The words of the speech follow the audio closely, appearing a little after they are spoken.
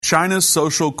China's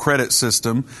social credit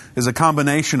system is a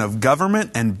combination of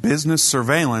government and business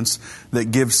surveillance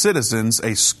that gives citizens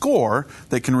a score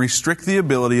that can restrict the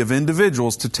ability of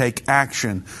individuals to take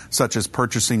action, such as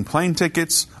purchasing plane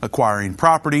tickets, acquiring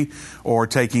property, or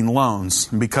taking loans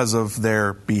because of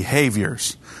their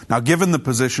behaviors. Now, given the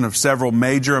position of several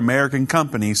major American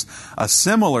companies, a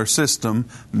similar system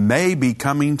may be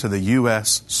coming to the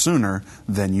U.S. sooner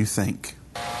than you think.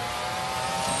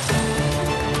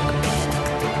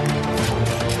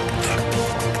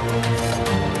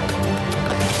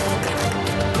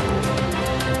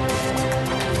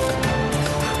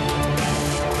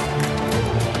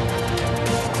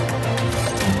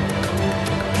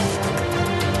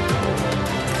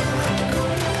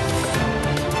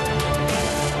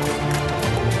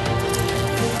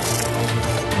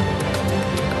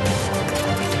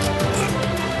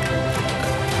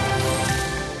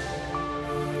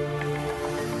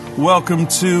 Welcome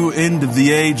to End of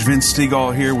the Age. Vince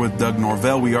Stegall here with Doug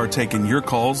Norvell. We are taking your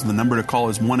calls. The number to call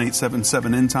is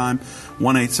 1-877-END-TIME,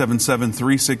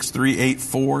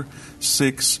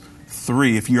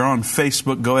 1-877-363-8463. If you're on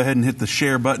Facebook, go ahead and hit the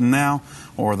share button now,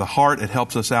 or the heart. It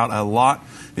helps us out a lot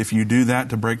if you do that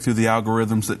to break through the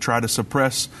algorithms that try to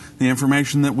suppress the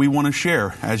information that we want to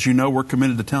share. As you know, we're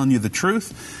committed to telling you the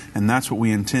truth, and that's what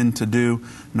we intend to do,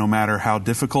 no matter how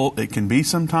difficult it can be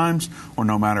sometimes, or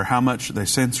no matter how much they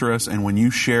censor us. And when you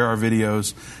share our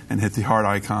videos and hit the heart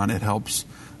icon, it helps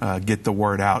get the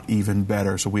word out even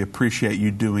better. So we appreciate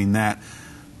you doing that.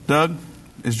 Doug,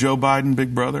 is Joe Biden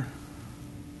Big Brother?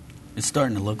 It's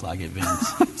starting to look like it,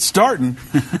 Vince. Starting?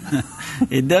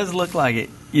 It does look like it.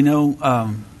 You know,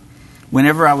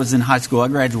 whenever I was in high school, I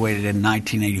graduated in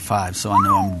 1985, so I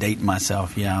know I'm dating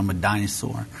myself. Yeah, I'm a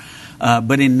dinosaur.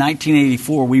 But in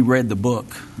 1984, we read the book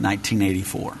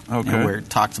 1984, where it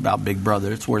talks about Big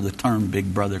Brother. It's where the term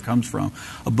Big Brother comes from,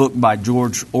 a book by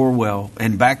George Orwell.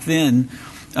 And back then,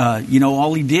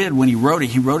 all he did when he wrote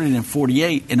it in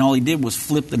 48, and all he did was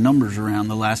flip the numbers around,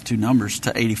 the last two numbers,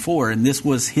 to 84. And this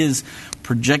was his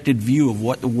projected view of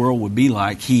what the world would be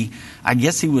like. I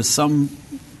guess he was some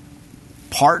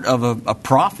part of a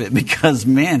prophet, because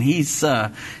man, he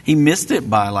missed it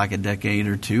by like a decade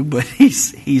or two, but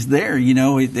he's there.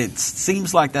 It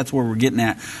seems like that's where we're getting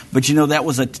at. But that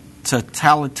was a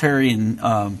totalitarian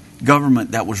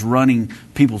government that was running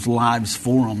people's lives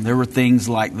for them. There were things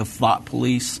like the thought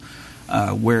police,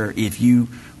 where if you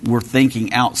were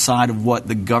thinking outside of what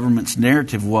the government's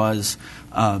narrative was,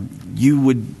 you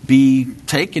would be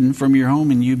taken from your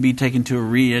home and you'd be taken to a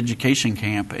re-education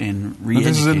camp and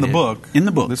re-educated. This is in the book. In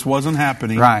the book. This wasn't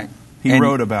happening. Right. He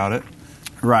wrote about it.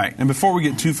 Right. And before we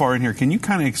get too far in here, can you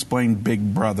kind of explain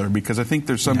Big Brother? Because I think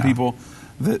there's some people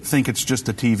that think it's just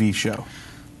a TV show.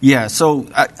 Yeah, so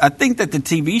I think that the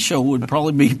TV show would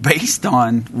probably be based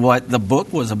on what the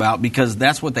book was about, because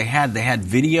that's what they had. They had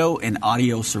video and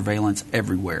audio surveillance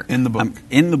everywhere. In the book?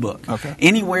 In the book. Okay.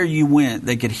 Anywhere you went,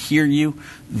 they could hear you,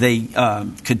 they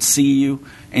could see you,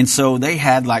 and so they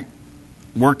had like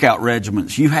workout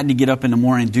regimens. You had to get up in the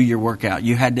morning and do your workout.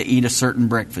 You had to eat a certain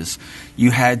breakfast. You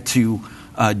had to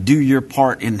do your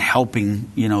part in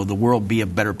helping, the world be a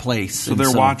better place. So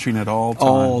they're watching it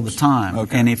all the time.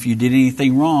 Okay. And if you did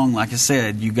anything wrong, like I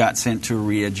said, you got sent to a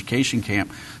re-education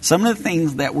camp. Some of the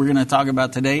things that we're going to talk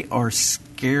about today are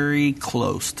scary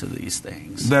close to these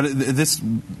things.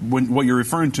 What you're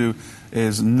referring to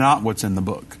is not what's in the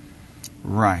book.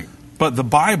 Right. But the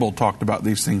Bible talked about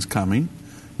these things coming.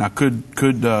 Now, could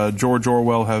George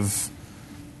Orwell have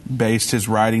based his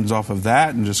writings off of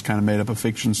that and just kind of made up a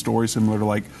fiction story similar to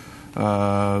like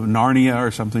Narnia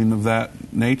or something of that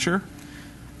nature?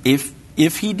 If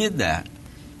he did that,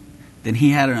 then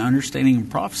he had an understanding of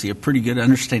prophecy, a pretty good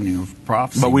understanding of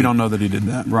prophecy. But we don't know that he did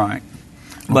that. Right.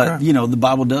 But, the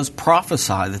Bible does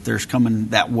prophesy that there's coming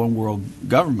that one world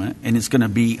government, and it's going to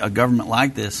be a government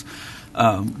like this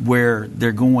where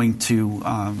they're going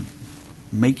to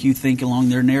make you think along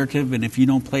their narrative, and if you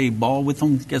don't play ball with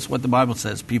them, guess what the Bible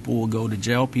says? People will go to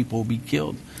jail, people will be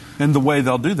killed. And the way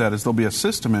they'll do that is there'll be a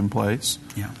system in place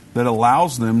that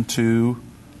allows them to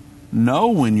know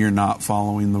when you're not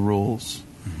following the rules,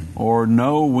 or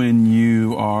know when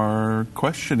you are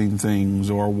questioning things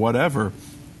or whatever.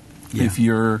 Yeah. If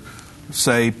you're,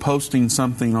 say, posting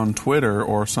something on Twitter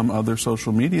or some other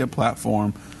social media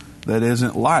platform that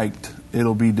isn't liked,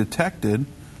 it'll be detected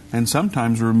and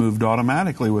sometimes removed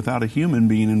automatically without a human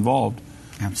being involved.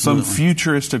 Absolutely. Some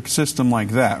futuristic system like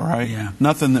that, right? Yeah.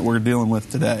 Nothing that we're dealing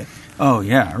with today. Oh,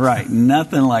 yeah, right.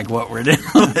 Nothing like what we're dealing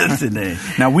with today.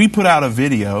 Now, we put out a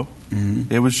video.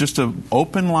 It was just an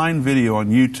open line video on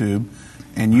YouTube,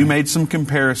 and you made some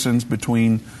comparisons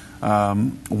between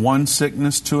one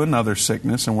sickness to another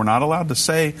sickness, and we're not allowed to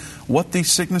say what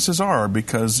these sicknesses are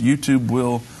because YouTube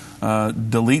will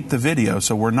delete the video.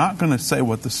 So we're not going to say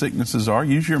what the sicknesses are.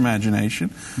 Use your imagination.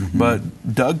 Mm-hmm.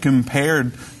 But Doug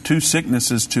compared two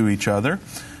sicknesses to each other,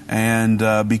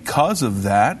 and because of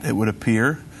that, it would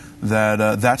appear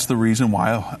that that's the reason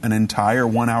why an entire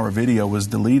 1 hour video was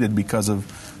deleted, because of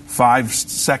 5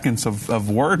 seconds of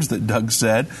words that Doug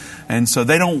said. And so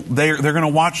they're going to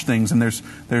watch things, and there's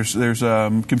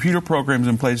computer programs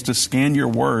in place to scan your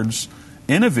words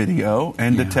in a video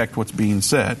and detect what's being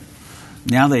said.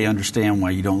 Now they understand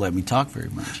why you don't let me talk very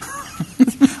much.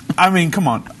 I mean, come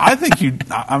on. I think you.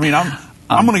 I mean,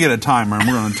 I'm going to get a timer, and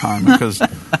we're going to time it because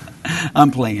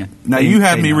I'm playing. Now you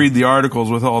had me read the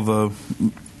articles with all the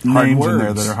names words in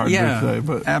there that are hard to say.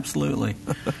 But absolutely,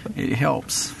 it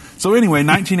helps. So anyway,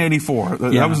 1984.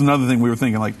 That was another thing we were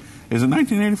thinking. Like, is it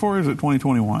 1984 or is it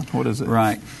 2021? What is it?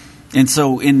 Right. And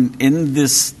so in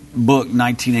this book,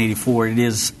 1984, it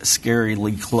is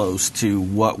scarily close to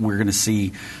what we're going to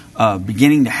see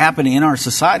beginning to happen in our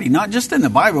society, not just in the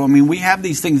Bible. I mean, we have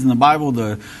these things in the Bible.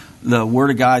 The Word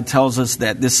of God tells us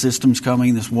that this system's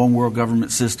coming, this one world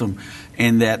government system,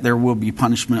 and that there will be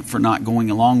punishment for not going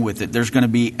along with it. There's going to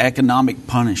be economic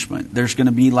punishment. There's going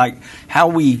to be like how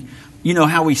we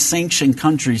sanction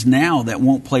countries now that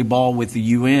won't play ball with the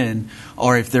UN,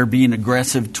 or if they're being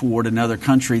aggressive toward another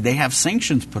country, they have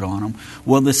sanctions put on them.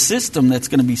 Well, the system that's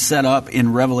going to be set up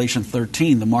in Revelation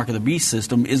 13, the Mark of the Beast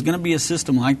system, is going to be a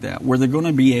system like that, where they're going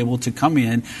to be able to come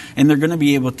in and they're going to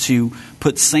be able to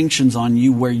put sanctions on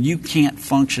you where you can't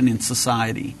function in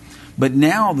society. But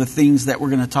now the things that we're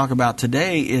going to talk about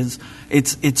today is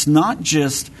it's not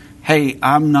just, hey,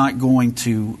 I'm not going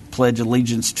to pledge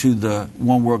allegiance to the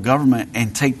one world government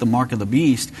and take the mark of the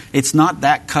beast. It's not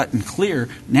that cut and clear.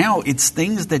 Now it's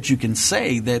things that you can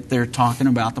say that they're talking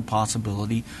about the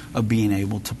possibility of being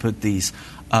able to put these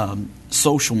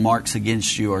social marks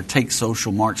against you, or take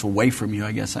social marks away from you,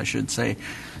 I guess I should say,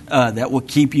 that will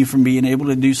keep you from being able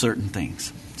to do certain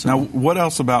things. So, now, what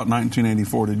else about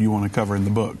 1984 did you want to cover in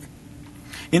the book?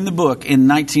 In the book, in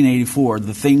 1984,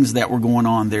 the things that were going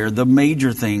on there, the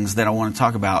major things that I want to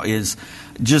talk about is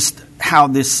just how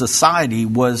this society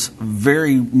was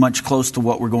very much close to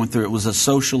what we're going through. It was a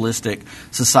socialistic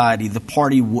society. The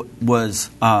party was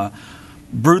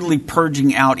brutally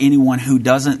purging out anyone who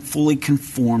doesn't fully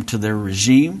conform to their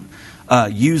regime,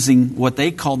 using what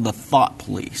they called the thought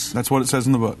police. That's what it says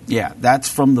in the book. Yeah, that's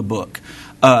from the book.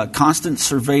 Constant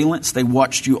surveillance. They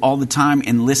watched you all the time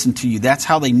and listened to you. That's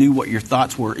how they knew what your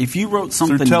thoughts were. If you wrote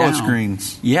something through down,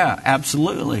 telescreens. Yeah,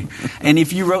 absolutely. And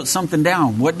if you wrote something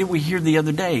down, what did we hear the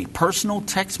other day? Personal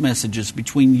text messages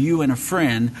between you and a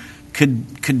friend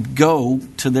could go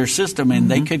to their system, and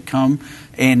they could come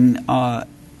and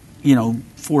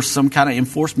force some kind of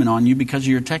enforcement on you because of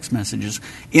your text messages.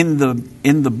 In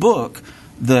the book,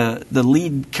 the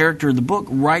lead character of the book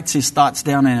writes his thoughts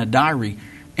down in a diary.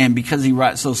 And because he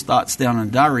writes those thoughts down in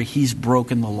a diary, he's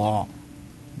broken the law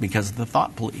because of the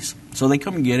thought police. So they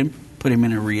come and get him, put him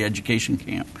in a re-education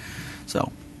camp.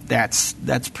 So that's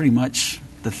pretty much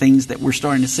the things that we're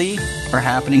starting to see are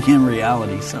happening in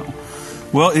reality. So,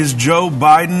 well, is Joe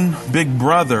Biden Big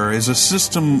Brother? Is a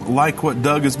system like what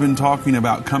Doug has been talking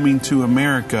about coming to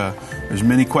America? There's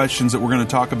many questions that we're going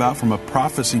to talk about from a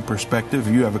prophecy perspective.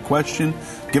 If you have a question,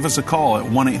 give us a call at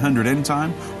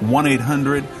 1-800-END-TIME,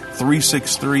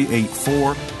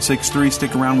 1-800-363-8463.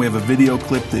 Stick around. We have a video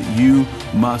clip that you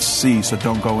must see, so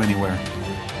don't go anywhere.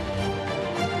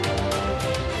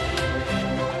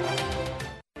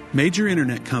 Major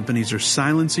internet companies are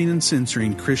silencing and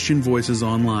censoring Christian voices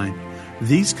online.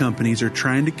 These companies are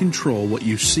trying to control what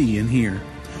you see and hear.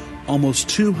 Almost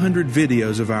 200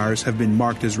 videos of ours have been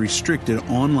marked as restricted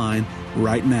online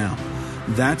right now.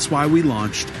 That's why we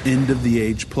launched End of the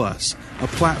Age Plus, a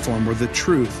platform where the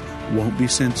truth won't be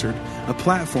censored, a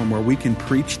platform where we can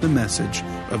preach the message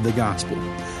of the gospel.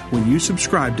 When you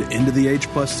subscribe to End of the Age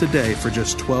Plus today for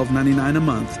just $12.99 a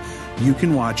month, you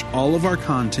can watch all of our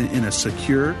content in a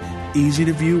secure,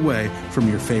 easy-to-view way from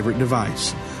your favorite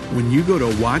device. When you go to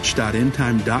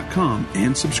watch.endtime.com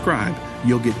and subscribe,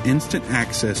 you'll get instant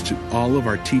access to all of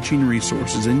our teaching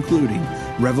resources, including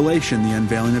Revelation, the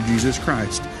Unveiling of Jesus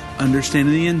Christ,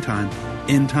 Understanding the End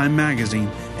Time Magazine,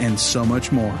 and so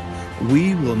much more.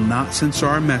 We will not censor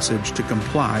our message to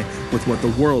comply with what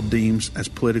the world deems as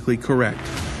politically correct.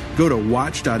 Go to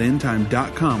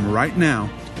watch.endtime.com right now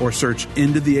or search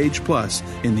End of the Age Plus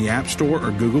in the App Store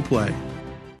or Google Play.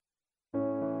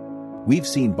 We've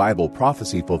seen Bible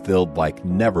prophecy fulfilled like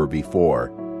never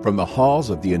before. From the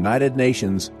halls of the United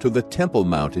Nations to the Temple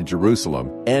Mount in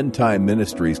Jerusalem, End Time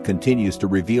Ministries continues to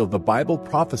reveal the Bible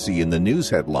prophecy in the news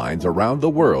headlines around the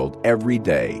world every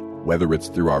day. Whether it's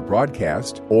through our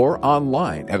broadcast or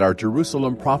online at our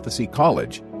Jerusalem Prophecy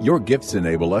College, your gifts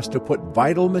enable us to put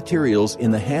vital materials in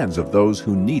the hands of those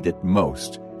who need it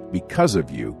most. Because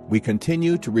of you, we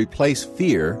continue to replace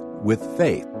fear with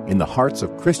faith in the hearts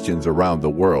of Christians around the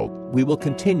world. We will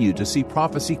continue to see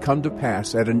prophecy come to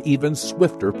pass at an even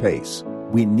swifter pace.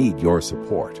 We need your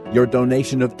support. Your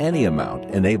donation of any amount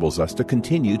enables us to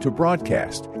continue to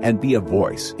broadcast and be a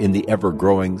voice in the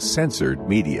ever-growing censored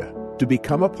media. To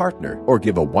become a partner or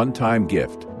give a one-time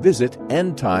gift, visit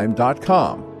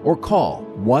endtime.com or call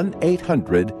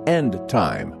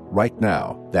 1-800-END-TIME right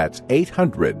now. That's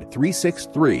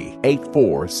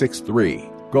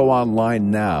 800-363-8463. Go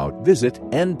online now. Visit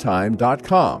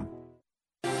endtime.com.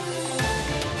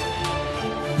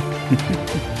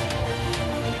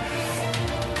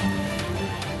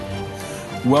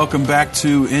 Welcome back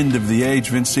to End of the Age.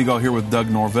 Vince Seagal here with Doug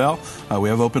Norvell. We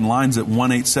have open lines at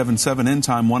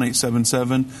 1-877-END-TIME,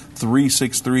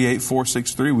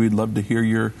 1-877-363-8463. We'd love to hear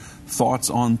your thoughts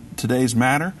on today's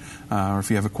matter. Or if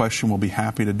you have a question, we'll be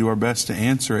happy to do our best to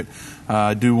answer it.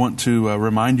 I do want to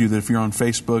remind you that if you're on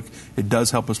Facebook, it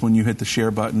does help us when you hit the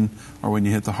share button or when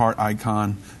you hit the heart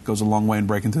icon. It goes a long way in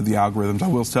breaking through the algorithms. I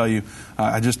will tell you,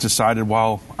 I just decided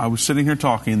while I was sitting here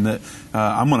talking that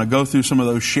I'm going to go through some of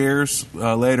those shares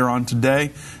later on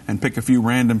today and pick a few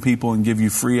random people and give you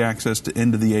free access to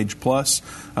End of the Age Plus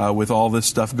with all this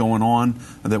stuff going on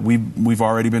that we've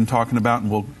already been talking about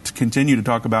and we'll continue to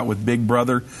talk about with Big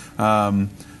Brother.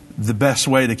 The best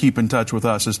way to keep in touch with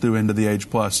us is through End of the Age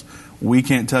Plus. We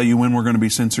can't tell you when we're going to be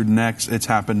censored next. It's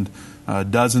happened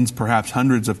dozens, perhaps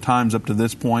hundreds of times up to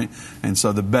this point. And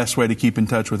so the best way to keep in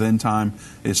touch with End Time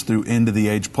is through End of the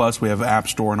Age Plus. We have an app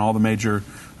store and all the major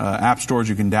app stores.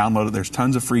 You can download it. There's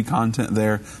tons of free content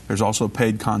there. There's also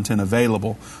paid content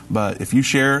available. But if you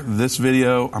share this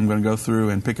video, I'm going to go through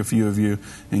and pick a few of you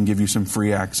and give you some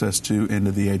free access to End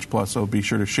of the Age Plus. So be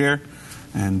sure to share.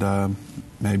 And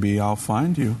maybe I'll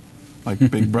find you, like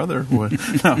Big Brother would.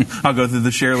 No, I'll go through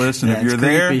the share list, and if you're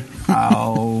there,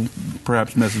 I'll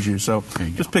perhaps message you. So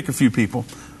just pick a few people.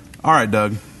 All right,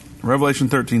 Doug. Revelation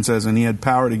 13 says, "And he had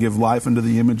power to give life unto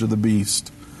the image of the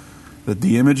beast, that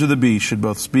the image of the beast should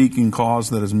both speak and cause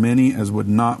that as many as would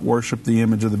not worship the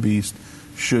image of the beast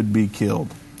should be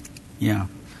killed." Yeah.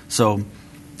 So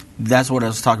that's what I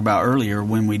was talking about earlier.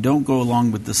 When we don't go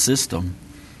along with the system,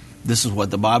 this is what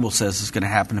the Bible says is going to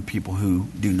happen to people who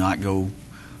do not go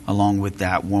along with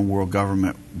that one world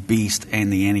government beast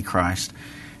and the Antichrist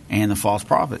and the false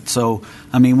prophet. So,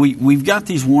 I mean, we've got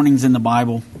these warnings in the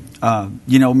Bible.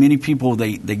 Many people,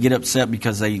 they get upset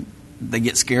because they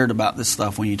get scared about this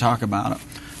stuff when you talk about it.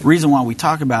 The reason why we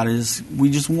talk about it is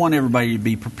we just want everybody to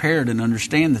be prepared and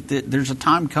understand that there's a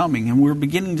time coming, and we're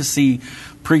beginning to see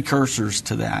precursors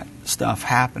to that stuff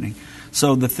happening.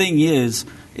 So the thing is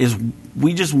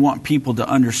we just want people to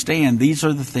understand these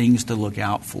are the things to look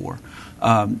out for.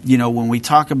 When we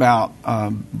talk about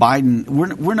Biden,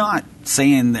 we're not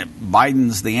saying that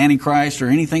Biden's the Antichrist or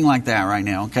anything like that right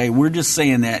now, okay? We're just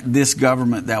saying that this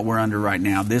government that we're under right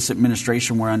now, this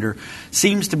administration we're under,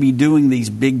 seems to be doing these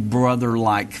big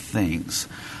brother-like things.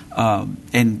 I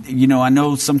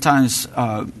know sometimes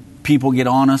people get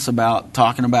on us about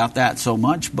talking about that so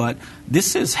much, but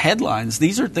this is headlines.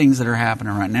 These are things that are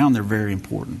happening right now, and they're very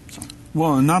important. So.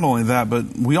 Well, and not only that,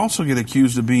 but we also get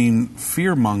accused of being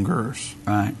fear-mongers,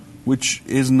 right? Which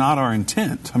is not our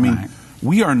intent. I mean,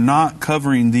 we are not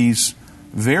covering these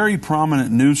very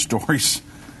prominent news stories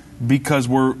because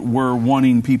we're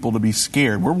wanting people to be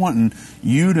scared. We're wanting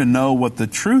you to know what the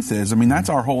truth is. I mean, that's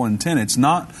our whole intent. It's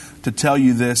not to tell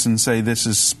you this and say this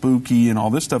is spooky and all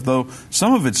this stuff, though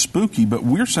some of it's spooky, but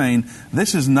we're saying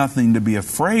this is nothing to be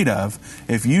afraid of.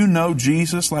 If you know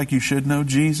Jesus like you should know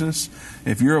Jesus,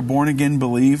 if you're a born-again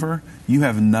believer, you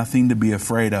have nothing to be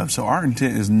afraid of. So our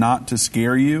intent is not to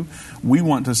scare you. We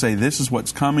want to say this is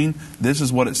what's coming, this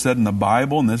is what it said in the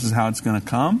Bible, and this is how it's going to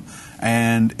come.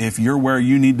 And if you're where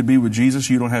you need to be with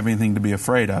Jesus, you don't have anything to be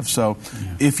afraid of. So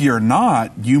if you're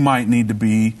not, you might need to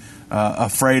be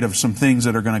afraid of some things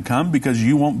that are going to come because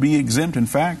you won't be exempt. In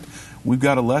fact, we've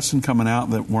got a lesson coming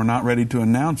out that we're not ready to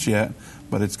announce yet,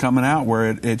 but it's coming out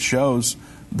where it shows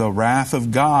the wrath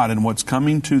of God and what's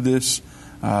coming to this,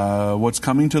 what's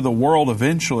coming to the world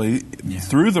eventually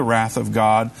through the wrath of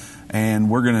God. And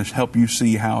we're going to help you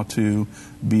see how to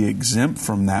be exempt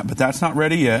from that. But that's not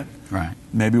ready yet. Right.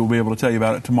 Maybe we'll be able to tell you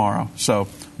about it tomorrow. So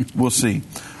we'll see.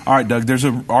 All right, Doug, there's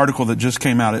an article that just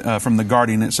came out from The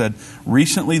Guardian. It said,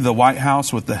 recently the White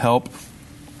House, with the help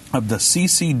of the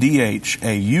CCDH,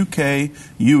 a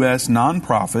UK-US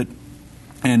nonprofit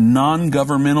and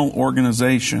non-governmental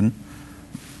organization,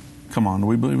 come on, do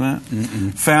we believe that?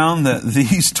 Found that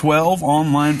these 12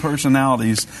 online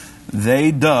personalities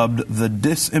they dubbed the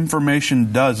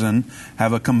Disinformation Dozen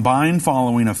have a combined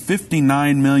following of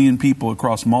 59 million people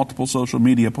across multiple social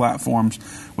media platforms,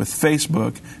 with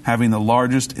Facebook having the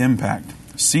largest impact.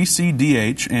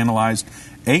 CCDH analyzed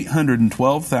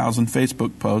 812,000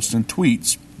 Facebook posts and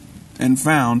tweets and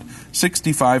found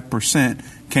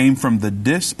 65% came from the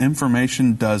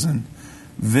Disinformation Dozen.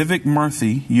 Vivek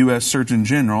Murthy, U.S. Surgeon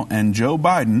General, and Joe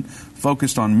Biden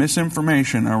focused on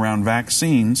misinformation around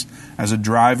vaccines as a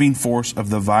driving force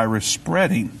of the virus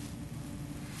spreading.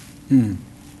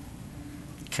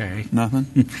 Okay.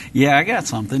 Nothing? Yeah, I got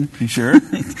something. You sure?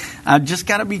 I just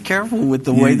got to be careful with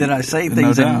the way that I say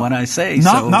things and what I say.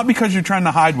 Not because you're trying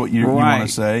to hide what you want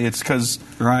to say. It's because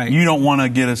you don't want to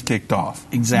get us kicked off.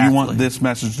 Exactly. You want this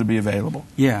message to be available.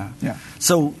 Yeah. Yeah.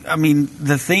 So, I mean,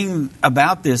 the thing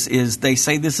about this is they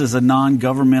say this is a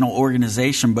non-governmental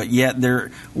organization, but yet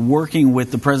they're working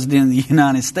with the President of the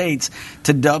United States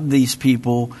to dub these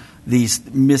people these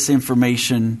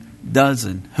Misinformation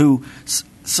Dozen, who...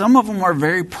 Some of them are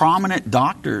very prominent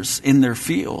doctors in their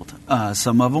field.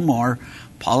 Some of them are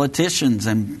politicians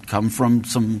and come from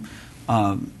some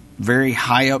very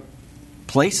high up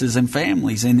places and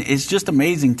families. And it's just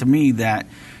amazing to me that,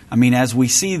 I mean, as we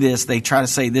see this, they try to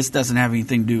say this doesn't have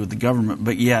anything to do with the government,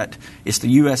 but yet it's the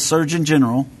U.S. Surgeon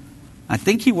General. I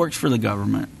think he works for the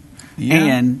government,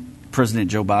 and President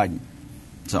Joe Biden.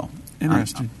 So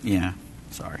interesting.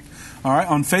 Sorry. All right,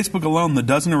 on Facebook alone, the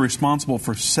Dozen are responsible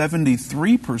for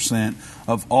 73%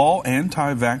 of all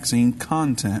anti-vaccine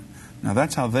content. Now,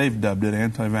 that's how they've dubbed it,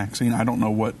 anti-vaccine. I don't know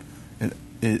what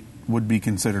it would be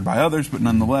considered by others, but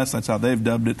nonetheless, that's how they've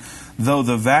dubbed it. Though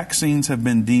the vaccines have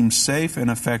been deemed safe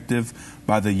and effective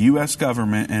by the U.S.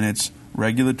 government and its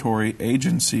regulatory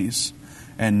agencies.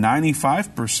 And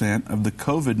 95% of the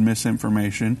COVID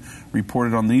misinformation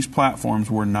reported on these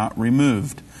platforms were not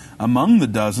removed. Among the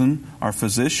dozen are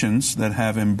physicians that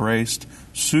have embraced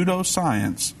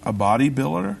pseudoscience, a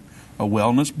bodybuilder, a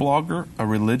wellness blogger, a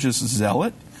religious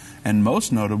zealot, and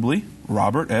most notably,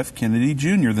 Robert F. Kennedy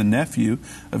Jr., the nephew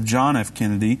of John F.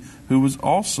 Kennedy, who has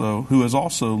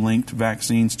also linked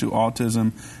vaccines to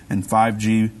autism and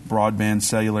 5G broadband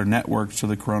cellular networks to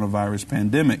the coronavirus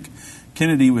pandemic.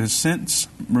 Kennedy was since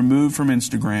removed from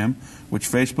Instagram, which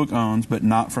Facebook owns, but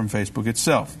not from Facebook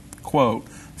itself. Quote,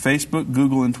 Facebook,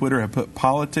 Google, and Twitter have put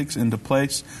politics into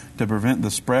place to prevent the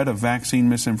spread of vaccine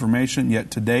misinformation, yet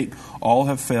to date, all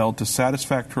have failed to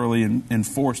satisfactorily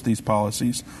enforce these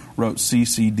policies, wrote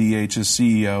CCDH's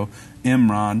CEO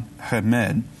Imran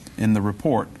Hamed in the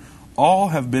report. All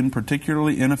have been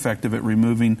particularly ineffective at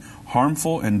removing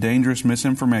harmful and dangerous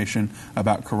misinformation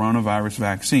about coronavirus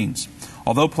vaccines.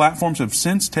 Although platforms have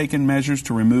since taken measures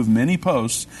to remove many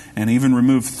posts and even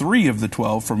remove 3 of the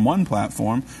 12 from one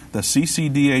platform, the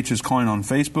CCDH is calling on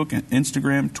Facebook, and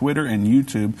Instagram, Twitter, and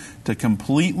YouTube to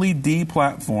completely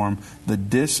deplatform the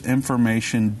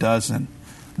Disinformation Dozen.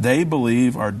 They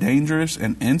believe are dangerous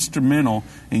and instrumental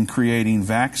in creating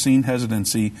vaccine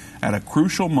hesitancy at a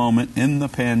crucial moment in the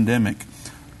pandemic.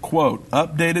 Quote,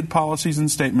 updated policies and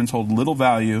statements hold little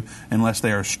value unless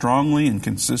they are strongly and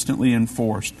consistently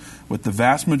enforced, with the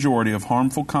vast majority of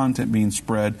harmful content being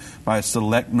spread by a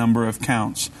select number of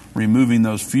accounts. Removing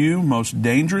those few most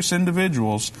dangerous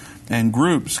individuals and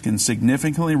groups can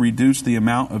significantly reduce the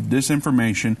amount of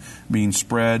disinformation being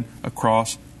spread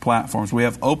across platforms. We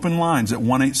have open lines at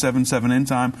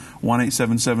 1-877-END-TIME,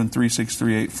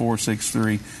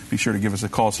 1-877-363-8463. Be sure to give us a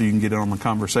call so you can get in on the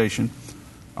conversation.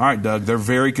 All right, Doug, they're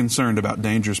very concerned about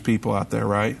dangerous people out there,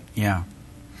 right? Yeah.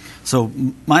 So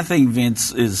my thing,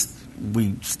 Vince, is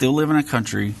we still live in a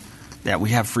country that we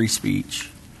have free speech,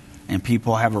 and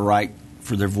people have a right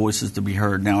for their voices to be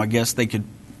heard. Now, I guess they could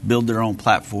build their own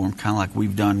platform, kind of like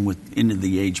we've done with End of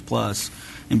the Age Plus,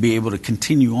 and be able to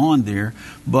continue on there.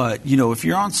 But, you know, if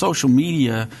you're on social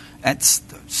media,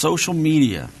 social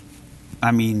media,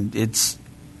 I mean,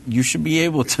 you should be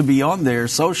able to be on there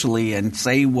socially and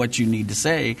say what you need to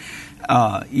say.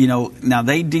 Now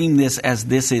they deem this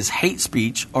is hate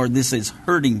speech, or this is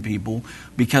hurting people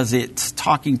because it's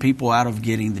talking people out of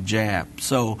getting the jab.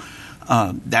 So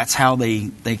that's how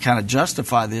they kind of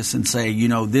justify this and say,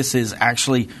 this is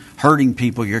actually hurting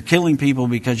people. You're killing people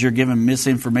because you're giving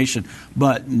misinformation.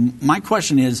 But my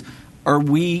question is, are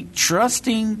we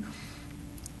trusting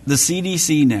the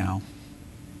CDC now?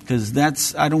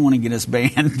 Because I don't want to get us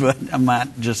banned, but I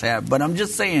might just have. But I'm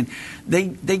just saying,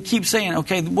 they keep saying,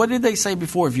 okay, what did they say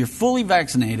before? If you're fully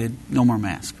vaccinated, no more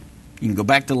mask. You can go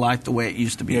back to life the way it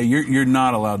used to be. Yeah, you're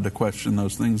not allowed to question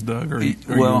those things, Doug, or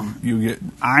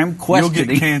I'm questioning. You'll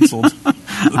get canceled.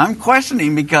 I'm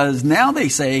questioning because now they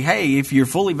say, hey, if you're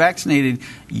fully vaccinated,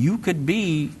 you could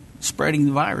be spreading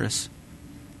the virus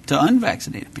to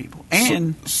unvaccinated people.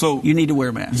 And so you need to wear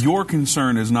a mask. Your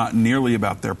concern is not nearly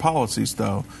about their policies,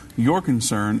 though. Your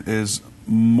concern is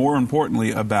more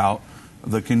importantly about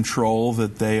the control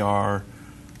that they are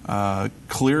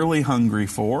clearly hungry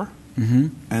for. Mm-hmm.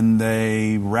 And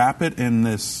they wrap it in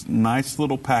this nice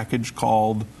little package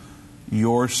called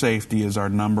 "Your safety is our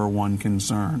number one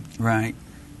concern." Right.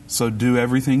 So do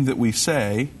everything that we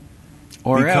say,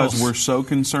 or because else we're so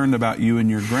concerned about you and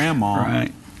your grandma.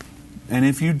 Right. And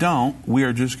if you don't, we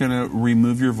are just going to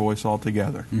remove your voice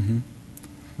altogether. Mm-hmm.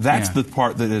 That's the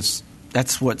part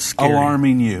that's what's scary.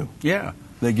 Alarming you. Yeah.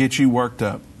 That gets you worked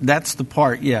up. That's the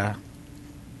part. Yeah.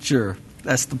 Sure.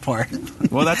 That's the part.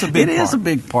 Well, that's a big part. It is a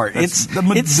big part. It's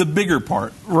the bigger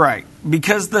part. Right.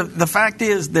 Because the fact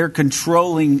is they're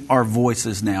controlling our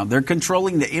voices now. They're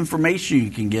controlling the information you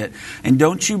can get. And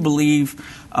don't you believe,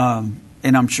 and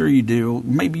I'm sure you do,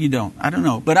 maybe you don't, I don't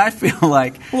know, but I feel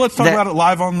like... Well, let's talk about it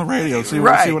live on the radio. See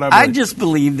what I believe. I just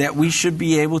believe that we should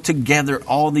be able to gather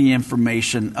all the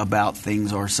information about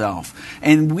things ourselves.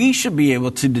 And we should be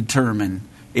able to determine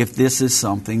if this is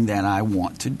something that I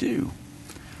want to do.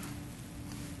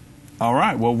 All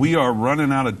right. Well, we are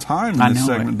running out of time in this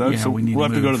segment, Doug, so we'll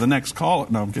have to go to the next call.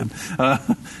 No, I'm kidding.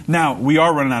 Now, we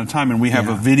are running out of time, and we have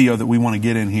a video that we want to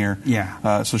get in here.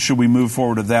 Yeah. So should we move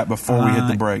forward to that before we hit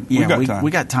the break? Yeah,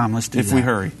 we got time. Let's do that. If we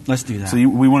hurry. Let's do that. So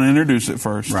we want to introduce it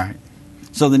first. Right.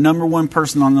 So the number one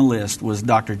person on the list was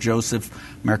Dr. Joseph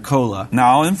Mercola.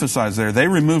 Now, I'll emphasize there, they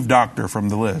removed doctor from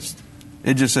the list.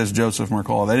 It just says Joseph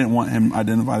Mercola. They didn't want him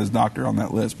identified as doctor on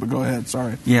that list, but go ahead.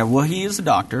 Sorry. Yeah, well, he is a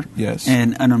doctor. Yes.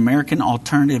 And an American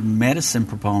alternative medicine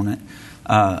proponent,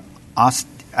 I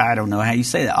don't know how you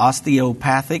say that,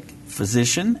 osteopathic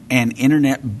physician and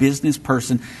internet business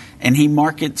person, and he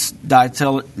markets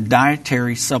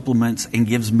dietary supplements and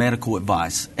gives medical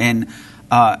advice. And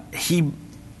he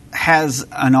has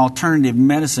an alternative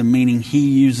medicine, meaning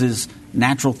he uses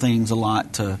natural things a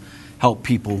lot to help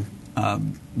people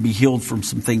be healed from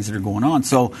some things that are going on.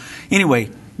 So anyway,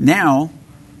 now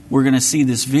we're going to see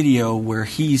this video where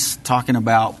he's talking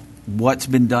about what's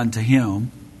been done to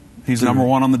him. He's number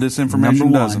one on the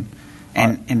disinformation dozen.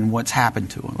 And what's happened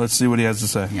to him. Let's see what he has to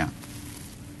say. Yeah.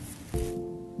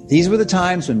 These were the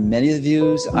times when many of the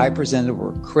views I presented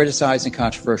were criticized and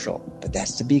controversial. But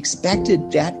that's to be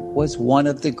expected. That was one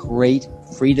of the great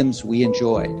freedoms we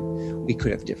enjoyed. We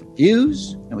could have different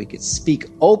views, and we could speak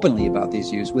openly about these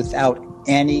views without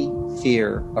any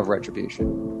fear of retribution.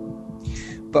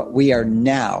 But we are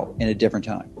now in a different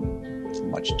time. It's a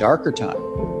much darker time.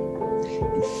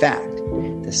 In fact,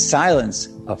 the silence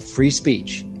of free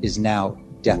speech is now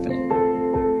deafening.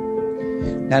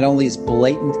 Not only is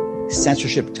blatant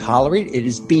censorship tolerated, it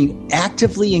is being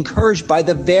actively encouraged by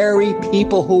the very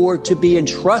people who are to be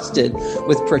entrusted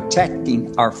with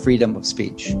protecting our freedom of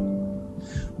speech.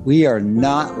 We are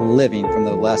not living from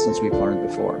the lessons we've learned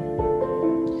before.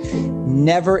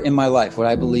 Never in my life would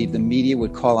I believe the media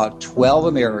would call out 12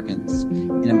 Americans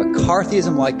in a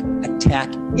McCarthyism-like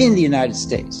attack in the United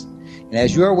States. And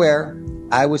as you're aware,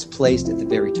 I was placed at the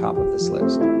very top of this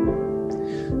list.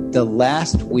 The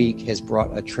last week has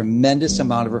brought a tremendous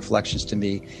amount of reflections to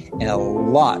me and a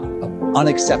lot of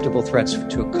unacceptable threats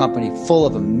to a company full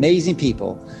of amazing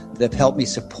people that have helped me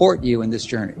support you in this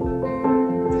journey.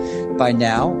 By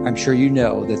now, I'm sure you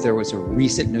know that there was a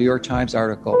recent New York Times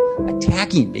article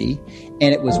attacking me,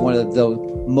 and it was one of the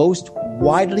most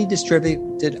widely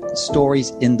distributed stories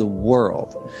in the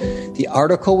world. The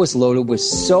article was loaded with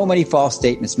so many false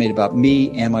statements made about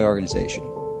me and my organization.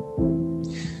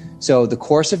 So the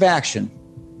course of action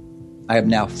I am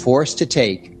now forced to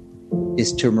take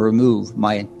is to remove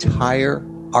my entire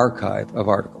archive of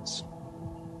articles.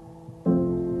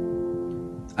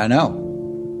 I know.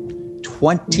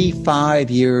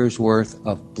 25 years worth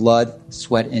of blood,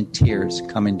 sweat, and tears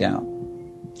coming down.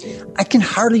 I can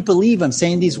hardly believe I'm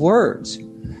saying these words.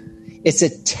 It's a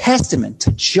testament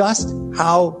to just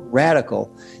how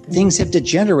radical things have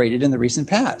degenerated in the recent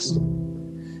past.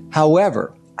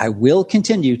 However, I will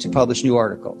continue to publish new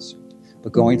articles.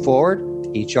 But going forward,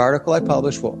 each article I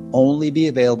publish will only be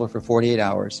available for 48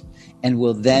 hours and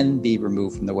will then be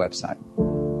removed from the website.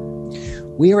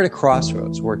 We are at a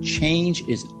crossroads where change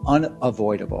is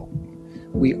unavoidable.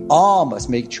 We all must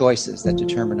make choices that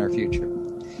determine our future.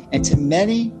 And to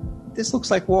many, this looks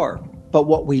like war. But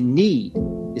what we need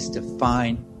is to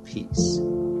find peace.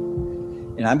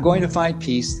 And I'm going to find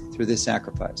peace through this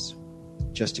sacrifice.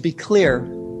 Just to be clear,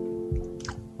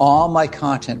 all my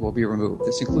content will be removed.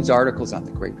 This includes articles on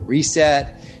the Great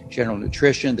Reset, general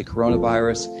nutrition, the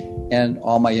coronavirus, and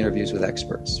all my interviews with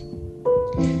experts.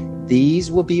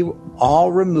 These will be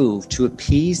all removed to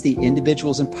appease the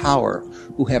individuals in power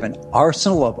who have an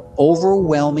arsenal of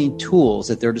overwhelming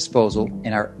tools at their disposal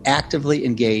and are actively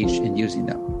engaged in using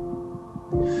them.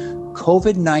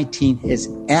 COVID-19 has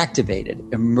activated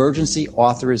emergency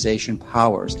authorization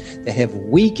powers that have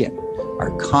weakened our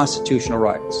constitutional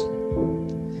rights.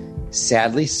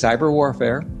 Sadly, cyber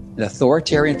warfare and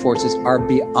authoritarian forces are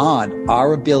beyond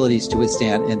our abilities to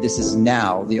withstand, and this is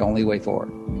now the only way forward.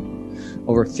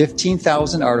 Over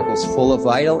 15,000 articles full of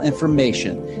vital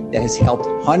information that has helped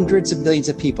hundreds of millions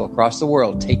of people across the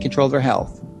world take control of their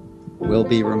health will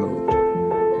be removed.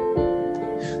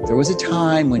 There was a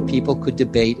time when people could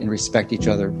debate and respect each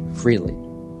other freely.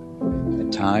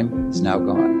 That time is now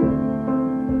gone.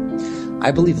 I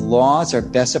believe laws are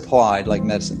best applied like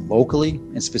medicine, locally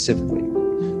and specifically.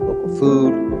 Local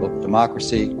food, local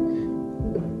democracy,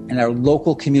 and our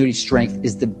local community strength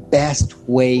is the best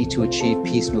way to achieve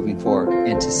peace moving forward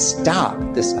and to stop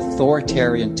this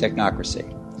authoritarian technocracy.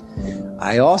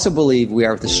 I also believe we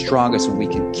are the strongest when we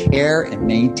can care and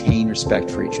maintain respect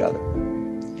for each other.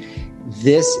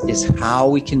 This is how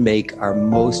we can make our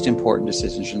most important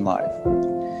decisions in life.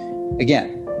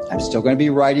 Again, I'm still going to be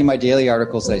writing my daily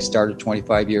articles that I started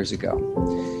 25 years ago,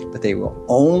 but they will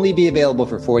only be available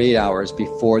for 48 hours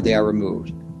before they are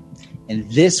removed. In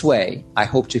this way, I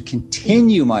hope to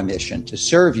continue my mission to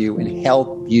serve you and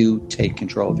help you take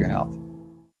control of your health.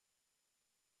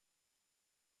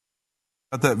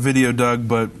 About that video, Doug,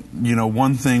 but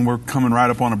one thing, we're coming right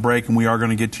up on a break, and we are going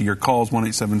to get to your calls,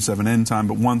 1-877-END-TIME,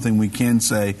 but one thing we can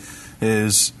say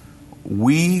is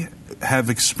we have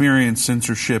experienced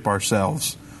censorship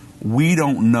ourselves. We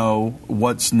don't know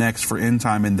what's next for End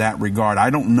Time in that regard. I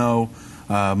don't know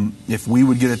if we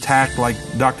would get attacked like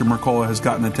Dr. Mercola has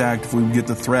gotten attacked, if we would get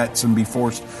the threats and be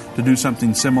forced to do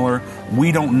something similar.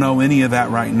 We don't know any of that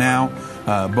right now.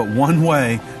 But one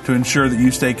way to ensure that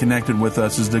you stay connected with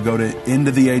us is to go to End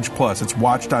of the Age Plus. It's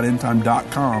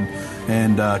watch.endtime.com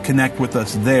and connect with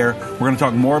us there. We're going to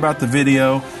talk more about the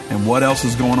video and what else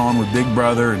is going on with Big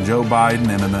Brother and Joe Biden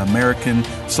and an American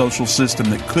social system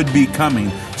that could be coming.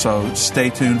 So stay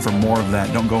tuned for more of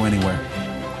that. Don't go anywhere.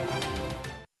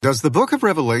 Does the book of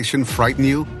Revelation frighten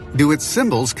you? Do its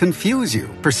symbols confuse you?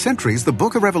 For centuries, the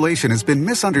book of Revelation has been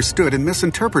misunderstood and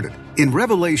misinterpreted. In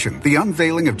Revelation, the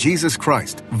unveiling of Jesus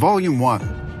Christ, Volume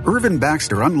 1, Irvin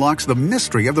Baxter unlocks the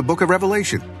mystery of the book of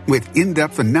Revelation with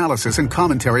in-depth analysis and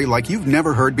commentary like you've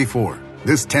never heard before.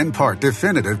 This 10-part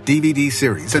definitive DVD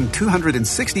series and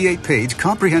 268-page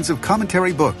comprehensive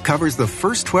commentary book covers the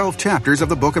first 12 chapters of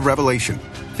the book of Revelation,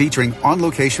 featuring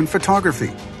on-location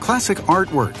photography, classic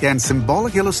artwork, and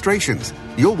symbolic illustrations.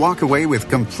 You'll walk away with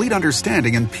complete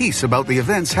understanding and peace about the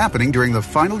events happening during the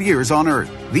final years on Earth.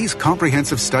 These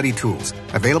comprehensive study tools,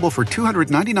 available for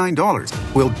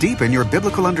 $299, will deepen your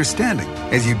biblical understanding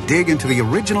as you dig into the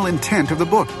original intent of the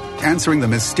book, answering the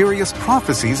mysterious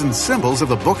prophecies and symbols of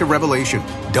the book of Revelation.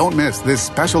 Don't miss this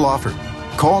special offer.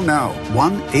 Call now,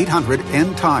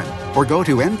 1-800-END-TIME, or go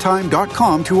to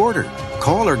endtime.com to order.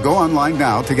 Call or go online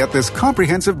now to get this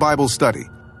comprehensive Bible study.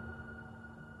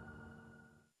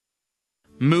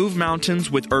 Move Mountains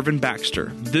with Irvin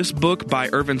Baxter. This book by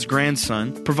Irvin's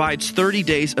grandson provides 30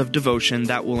 days of devotion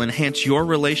that will enhance your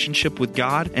relationship with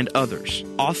God and others.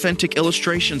 Authentic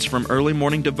illustrations from early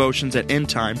morning devotions at End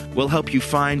Time will help you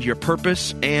find your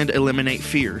purpose and eliminate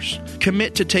fears.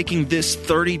 Commit to taking this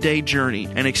 30-day journey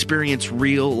and experience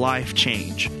real life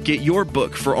change. Get your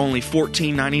book for only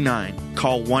 $14.99.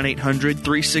 Call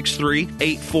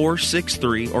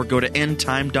 1-800-363-8463 or go to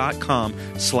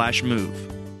endtime.com/move.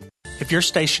 If your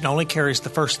station only carries the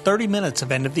first 30 minutes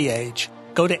of End of the Age,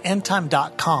 go to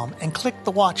endtime.com and click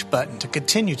the watch button to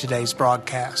continue today's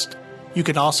broadcast. You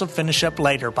can also finish up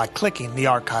later by clicking the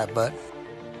archive button.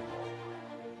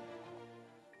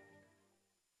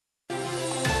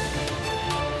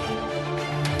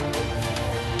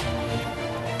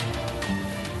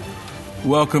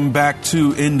 Welcome back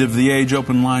to End of the Age.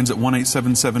 Open lines at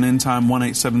 1-877-END-TIME,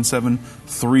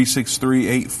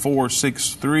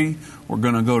 1-877-363-8463. We're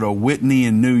going to go to Whitney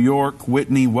in New York.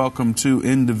 Whitney, welcome to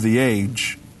End of the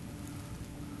Age.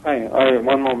 Hi. All right,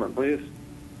 one moment, please.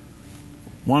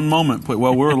 One moment, please.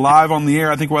 Well, we're live on the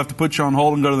air. I think we'll have to put you on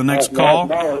hold and go to the next call.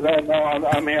 No,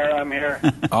 I'm here.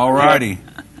 All righty.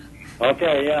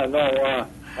 Okay, yeah, no,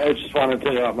 I just wanted to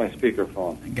take off my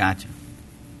speakerphone. Gotcha.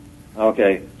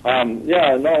 Okay. I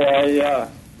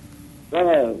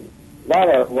lot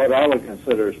of what I would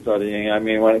consider studying. I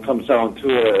mean, when it comes down to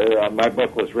it, my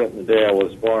book was written the day I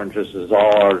was born, just as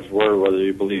all ours were, whether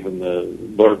you believe in the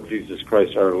Lord Jesus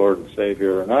Christ, our Lord and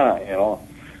Savior, or not.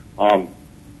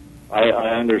 I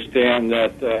understand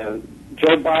that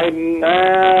Joe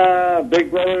Biden,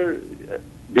 Big Brother,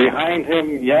 behind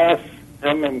him, yes.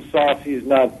 Him himself, he's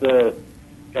not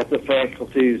got the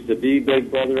faculties to be Big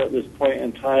Brother at this point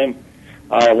in time.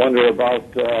 I wonder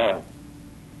about the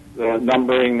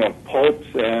numbering of popes,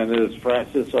 and is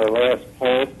Francis our last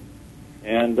pope?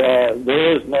 And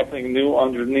there is nothing new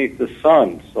underneath the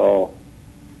sun. So,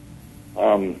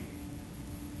 what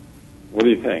do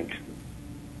you think?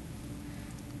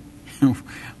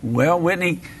 Well,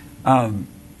 Whitney,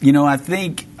 I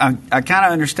think I kind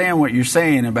of understand what you're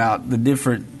saying about the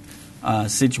different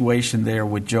situation there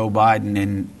with Joe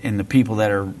Biden and the people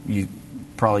that are, you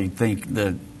probably think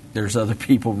that there's other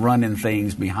people running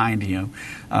things behind him.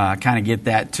 I kind of get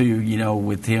that too,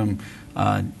 with him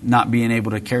not being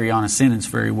able to carry on a sentence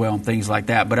very well and things like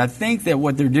that. But I think that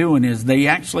what they're doing is they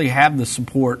actually have the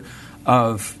support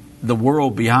of the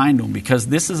world behind them, because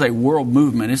this is a world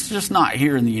movement. It's just not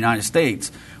here in the United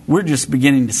States. We're just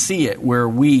beginning to see it, where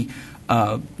we,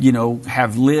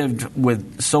 have lived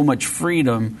with so much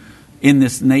freedom in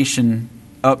this nation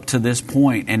up to this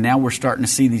point, and now we're starting to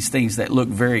see these things that look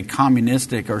very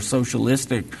communistic or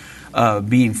socialistic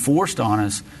being forced on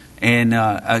us, and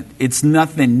it's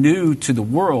nothing new to the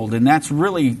world, and that's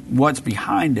really what's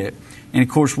behind it. And of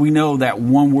course, we know that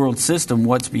one world system,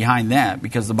 what's behind that,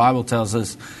 because the Bible tells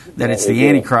us that it's the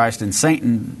Antichrist and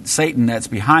Satan that's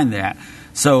behind that.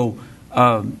 So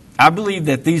I believe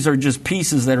that these are just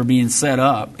pieces that are being set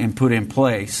up and put in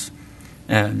place.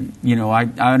 And I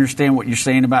understand what you're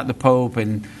saying about the Pope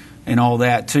and all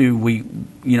that too. We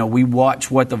watch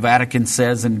what the Vatican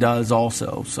says and does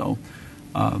also. So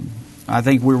I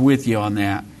think we're with you on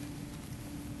that.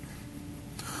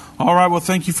 All right. Well,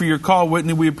 thank you for your call,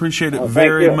 Whitney. We appreciate it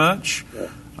very much.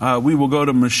 We will go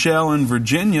to Michelle in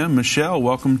Virginia. Michelle,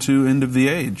 welcome to End of the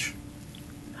Age.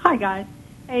 Hi, guys.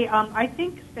 Hey, I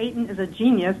think Satan is a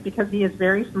genius because he is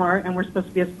very smart, and we're supposed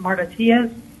to be as smart as he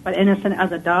is, but innocent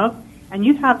as a dove. And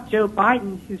you have Joe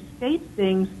Biden, who states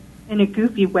things in a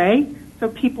goofy way so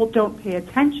people don't pay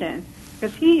attention.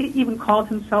 Because he even called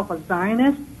himself a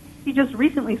Zionist. He just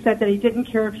recently said that he didn't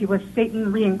care if he was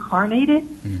Satan reincarnated.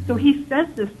 Mm-hmm. So he says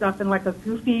this stuff in like a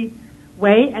goofy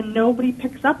way, and nobody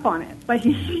picks up on it. But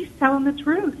he's telling the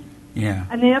truth. Yeah.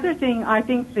 And the other thing, I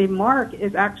think the mark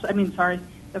is actually,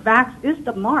 the vax is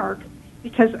the mark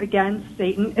because, again,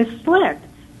 Satan is slick.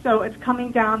 So it's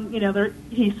coming down,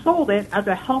 he sold it as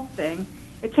a health thing.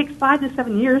 It takes 5 to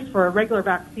 7 years for a regular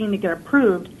vaccine to get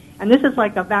approved. And this is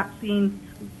like a vaccine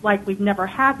like we've never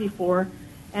had before.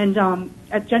 And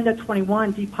Agenda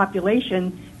 21,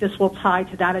 depopulation, this will tie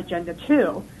to that agenda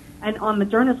too. And on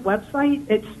Moderna's website,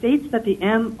 it states that the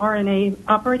mRNA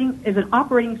is an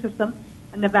operating system,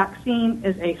 and the vaccine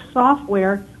is a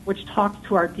software which talks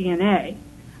to our DNA.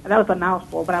 That was a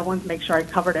mouthful, but I wanted to make sure I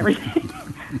covered everything.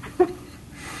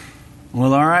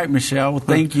 Well, all right, Michelle. Well,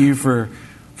 thank you for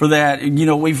that.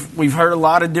 We've heard a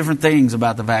lot of different things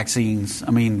about the vaccines.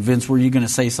 Vince, were you going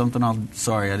to say something?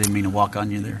 Sorry, I didn't mean to walk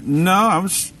on you there. No,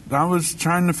 I was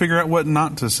trying to figure out what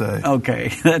not to say.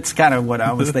 Okay, that's kind of what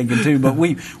I was thinking too. But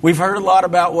we've heard a lot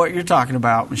about what you're talking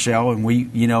about, Michelle, and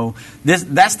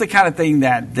that's the kind of thing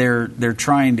that they're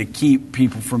trying to keep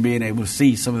people from being able to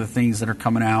see some of the things that are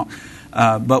coming out.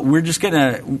 But we're just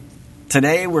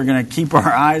today we're going to keep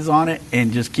our eyes on it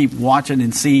and just keep watching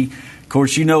and see. Of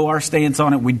course, our stance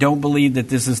on it. We don't believe that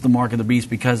this is the mark of the beast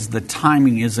because the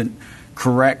timing isn't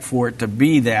correct for it to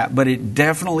be that, but it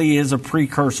definitely is a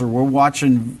precursor. We're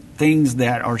watching things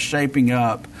that are shaping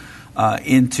up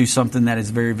into something that is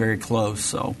very, very close.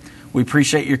 So we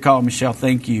appreciate your call, Michelle.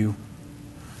 Thank you.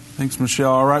 Thanks,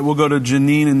 Michelle. All right, we'll go to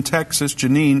Janine in Texas.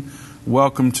 Janine,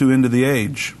 welcome to End of the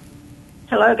Age.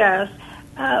 Hello, guys.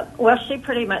 Well, she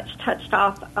pretty much touched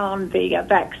off on the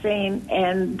vaccine,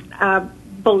 and I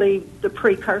believe the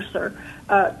precursor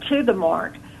to the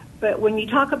mark. But when you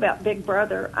talk about Big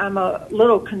Brother, I'm a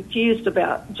little confused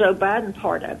about Joe Biden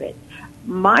part of it.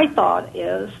 My thought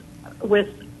is with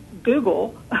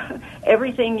Google,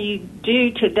 everything you do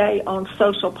today on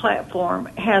social platform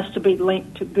has to be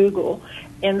linked to Google.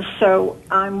 And so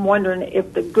I'm wondering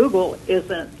if the Google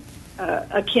isn't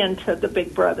akin to the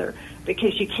Big Brother,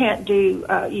 because you can't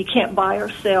you can't buy or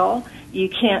sell, you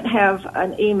can't have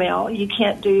an email, you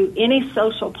can't do any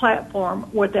social platform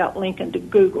without linking to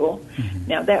Google. Mm-hmm.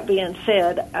 Now, that being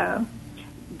said,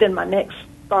 then my next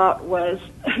thought was,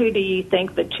 who do you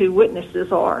think the two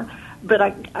witnesses are? But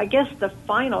I guess the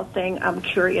final thing I'm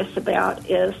curious about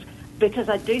is because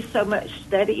I do so much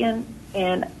studying,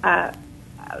 and I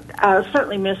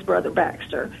certainly miss Brother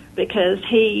Baxter because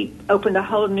he opened a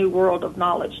whole new world of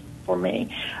knowledge for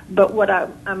me. But what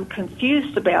I'm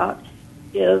confused about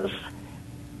is,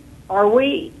 are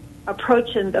we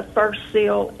approaching the first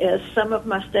seal as some of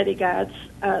my study guides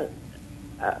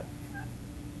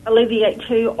alleviate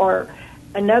to, or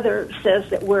another says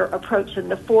that we're approaching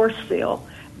the fourth seal?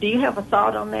 Do you have a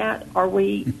thought on that? Are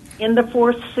we in the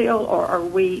fourth seal, or are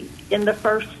we in the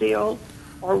first seal,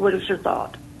 or what is your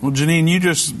thought? Well, Janine, you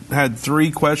just had 3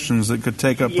 questions that could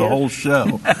take up the whole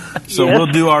show. So Yes.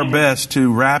 we'll do our best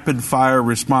to rapid-fire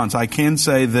response. I can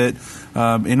say that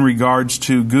in regards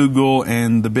to Google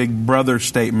and the Big Brother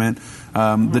statement,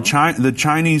 the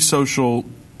Chinese social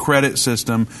credit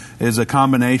system is a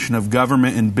combination of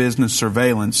government and business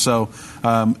surveillance. So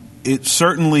it's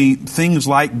certainly things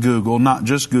like Google, not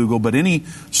just Google, but any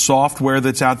software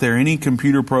that's out there, any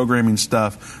computer programming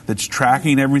stuff that's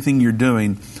tracking everything you're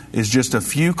doing is just a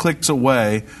few clicks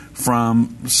away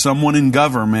from someone in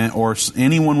government or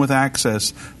anyone with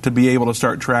access to be able to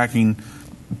start tracking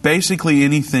basically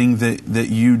anything that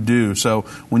you do. So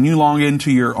when you log into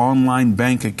your online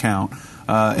bank account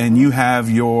and you have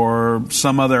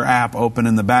some other app open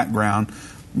in the background,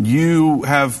 you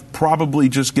have probably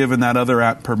just given that other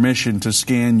app permission to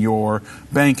scan your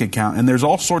bank account. And there's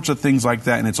all sorts of things like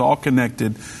that, and it's all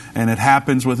connected, and it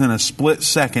happens within a split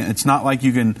second. It's not like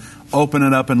you can open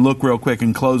it up and look real quick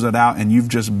and close it out and you've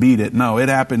just beat it. No, it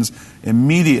happens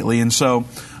immediately. And so,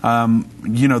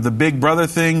 the Big Brother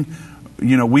thing,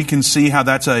 we can see how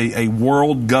that's a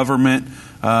world government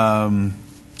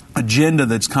agenda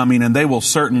that's coming, and they will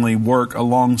certainly work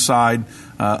alongside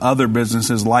other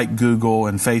businesses like Google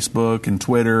and Facebook and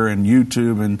Twitter and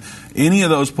YouTube and any of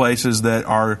those places that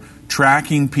are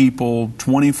tracking people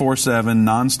 24/7,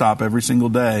 nonstop, every single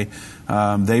day.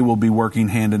 They will be working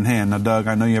hand in hand. Now, Doug,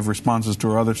 I know you have responses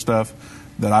to our other stuff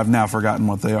that I've now forgotten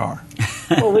what they are.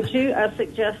 Well, would you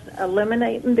suggest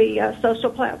eliminating the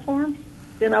social platforms?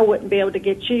 Then I wouldn't be able to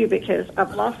get you because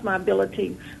I've lost my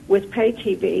ability with pay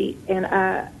TV, and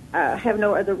I have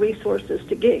no other resources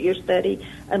to get your study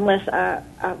unless I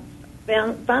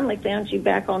finally found you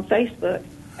back on Facebook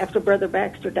after Brother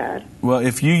Baxter died. Well,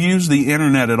 if you use the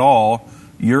internet at all,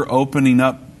 you're opening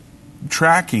up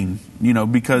tracking,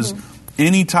 because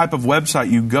any type of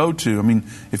website you go to,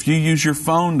 if you use your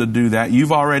phone to do that,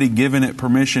 you've already given it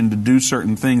permission to do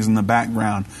certain things in the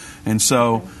background. And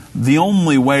so the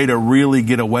only way to really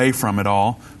get away from it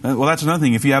all, well, that's another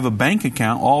thing. If you have a bank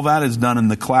account, all that is done in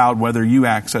the cloud, whether you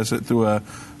access it through a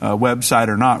website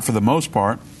or not, for the most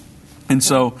part. And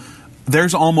so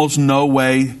there's almost no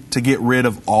way to get rid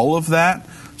of all of that.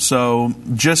 So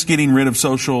just getting rid of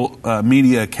social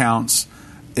media accounts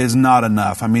is not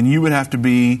enough. You would have to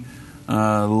be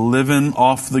living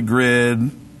off the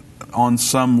grid on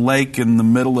some lake in the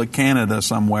middle of Canada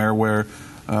somewhere where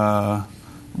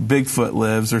Bigfoot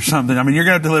lives or something. You're going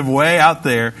to have to live way out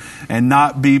there and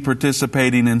not be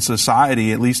participating in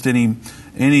society, at least any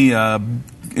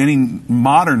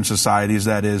modern societies,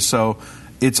 that is. So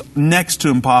it's next to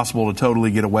impossible to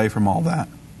totally get away from all that.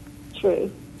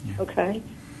 True. Yeah. Okay.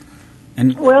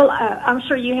 And I'm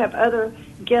sure you have other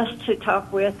guests to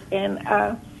talk with,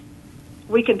 and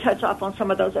we can touch off on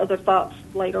some of those other thoughts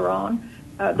later on,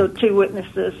 the 2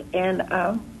 witnesses, and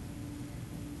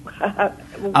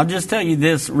I'll just tell you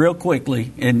this real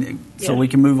quickly, and so we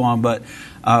can move on. But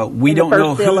we don't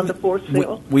know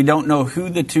we don't know who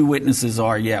the 2 witnesses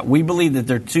are yet. We believe that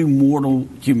they're 2 mortal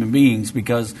human beings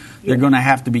because they're going to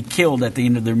have to be killed at the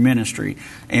end of their ministry,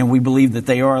 and we believe that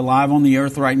they are alive on the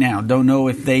earth right now. Don't know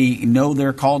if they know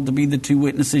they're called to be the 2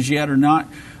 witnesses yet or not.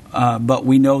 But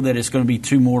we know that it's going to be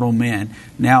 2 mortal men.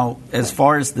 Now, as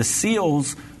far as the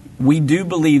seals, we do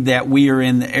believe that we are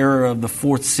in the era of the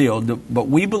 4th seal, but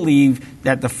we believe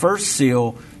that the first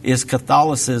seal is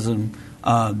Catholicism,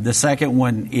 the second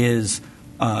one is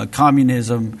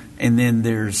communism, and then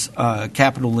there's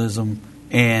capitalism,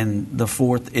 and the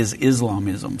 4th is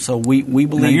Islamism. So we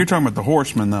believe... Now, you're talking about the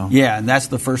horsemen, though. Yeah, and that's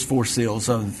the first 4 seals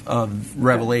of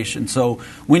Revelation. So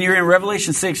when you're in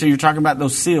Revelation 6 and you're talking about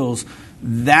those seals,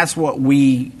 that's what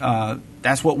we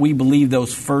believe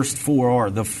those first 4 are.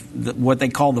 What they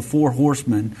call the 4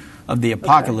 horsemen of the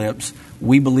apocalypse. Okay.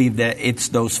 We believe that it's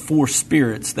those 4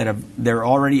 spirits they're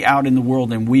already out in the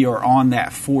world, and we are on that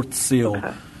 4th seal.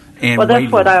 Okay. And well,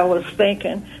 that's what I was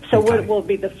thinking. So what will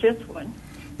be the 5th one?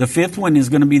 The 5th one is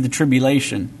going to be the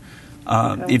tribulation.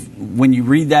 When you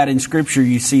read that in Scripture,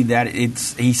 you see that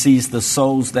he sees the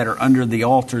souls that are under the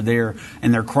altar there,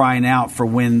 and they're crying out for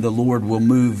when the Lord will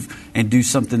move and do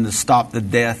something to stop the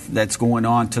death that's going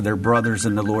on to their brothers.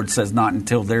 And the Lord says, not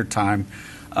until their time.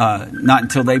 not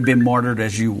until they've been martyred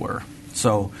as you were.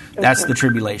 So that's the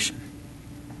tribulation.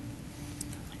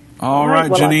 All right,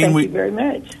 well, Janine. Thank you very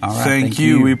much. All right, thank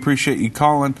you. We appreciate you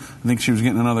calling. I think she was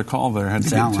getting another call there. Had to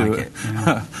get to it.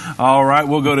 Yeah. All right,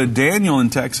 we'll go to Daniel in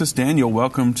Texas. Daniel,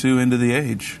 welcome to End of the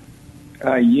Age.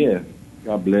 Yes.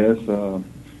 God bless. My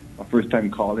first time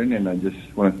calling, and I just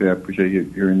want to say I appreciate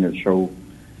you hearing your show.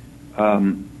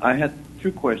 I had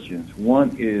two questions.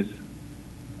 One is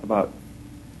about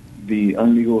the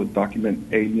illegal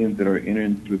document aliens that are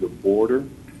entering through the border,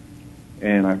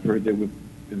 and I've heard that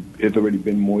it's already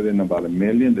been more than about 1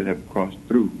 million that have crossed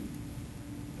through.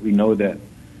 We know that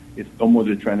it's almost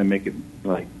they're trying to make it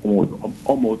like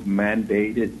almost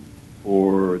mandated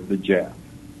for the jab.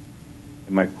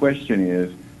 And my question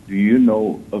is, do you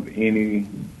know of any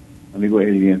illegal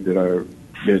aliens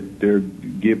that they're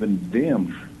giving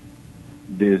them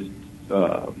this?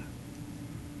 I'm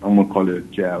gonna call it a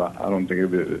jab. I don't think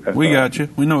of it. We got you.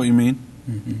 We know what you mean.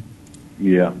 Mm-hmm.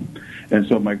 Yeah, and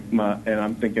so and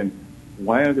I'm thinking,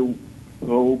 why are they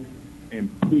so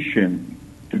pushing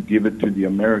to give it to the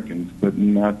Americans, but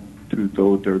not to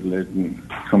those that are letting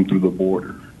come through the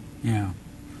border? Yeah.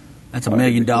 That's $1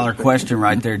 million question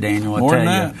right there, Daniel. More than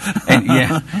that. And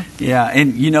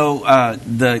and you know,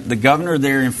 the governor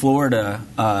there in Florida,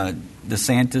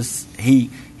 DeSantis,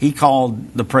 he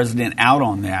called the president out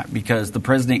on that because the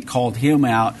president called him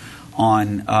out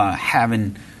on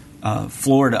having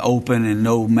Florida open and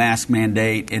no mask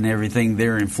mandate and everything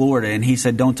there in Florida. And he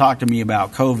said, don't talk to me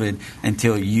about COVID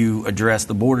until you address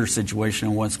the border situation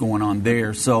and what's going on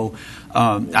there. So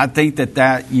I think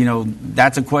that you know,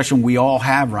 that's a question we all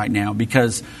have right now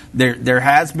because they've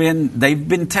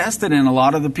been tested, and a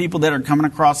lot of the people that are coming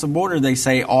across the border, they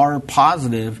say are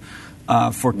positive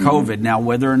for COVID. Now,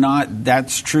 whether or not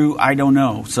that's true, I don't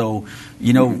know. So,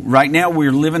 you know, right now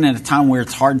we're living in a time where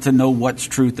it's hard to know what's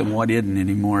truth and what isn't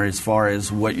anymore as far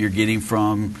as what you're getting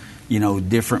from, you know,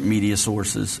 different media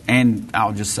sources. And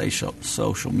I'll just say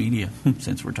social media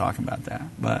since we're talking about that.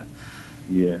 But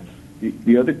yeah.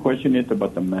 The other question is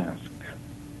about the mask.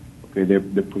 Okay,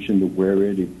 they're pushing to wear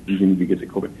it even if you get the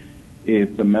COVID.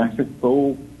 If the mask is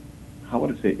so, how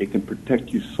would I say, it can protect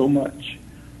you so much,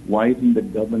 why isn't the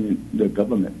government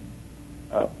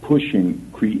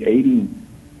creating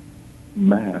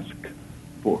masks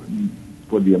for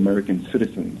the American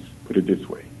citizens? Put it this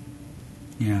way.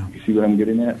 Yeah. You see what I'm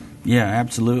getting at? Yeah,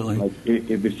 absolutely. Like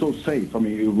if it's so safe, I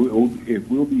mean, if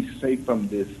we'll be safe from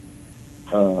this,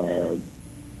 I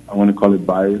want to call it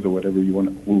virus or whatever we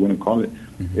want to call it.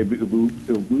 Mm-hmm. If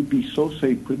we'll be so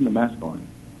safe putting the mask on,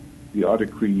 we ought to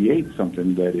create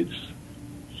something that is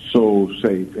so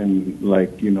safe. And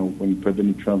like, you know, when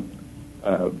President Trump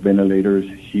ventilators,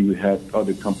 he had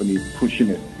other companies pushing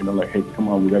it, you know, like, hey, come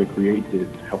on, we got to create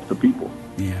this to help the people.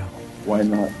 Yeah. Why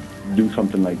not do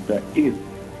something like that if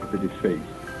it is safe?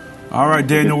 All right,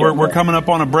 Daniel, we're coming up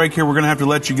on a break here. We're going to have to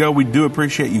let you go. We do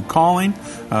appreciate you calling.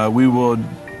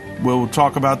 We'll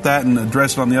talk about that and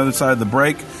address it on the other side of the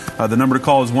break. The number to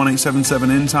call is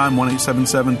 1-877-END-TIME,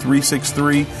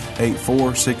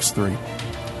 1-877-363-8463.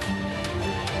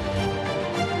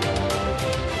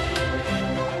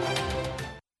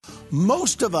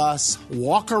 Most of us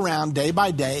walk around day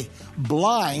by day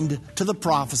blind to the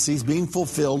prophecies being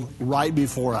fulfilled right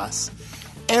before us.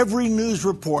 Every news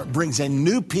report brings a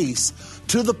new piece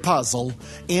to the puzzle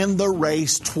in the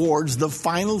race towards the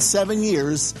final 7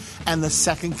 years and the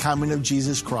second coming of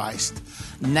Jesus Christ.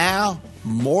 Now,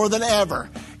 more than ever,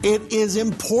 it is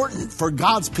important for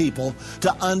God's people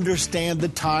to understand the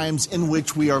times in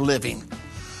which we are living.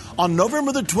 On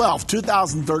November the 12th,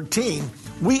 2013,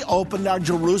 we opened our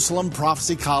Jerusalem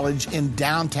Prophecy College in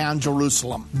downtown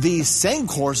Jerusalem. These same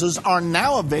courses are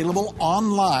now available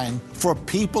online for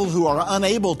people who are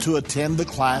unable to attend the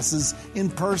classes in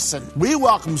person. We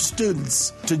welcome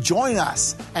students to join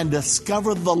us and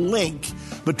discover the link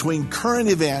between current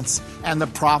events and the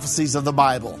prophecies of the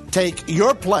Bible. Take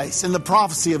your place in the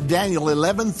prophecy of Daniel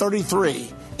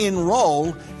 11:33.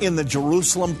 Enroll in the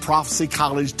Jerusalem Prophecy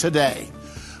College today.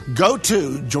 Go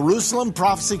to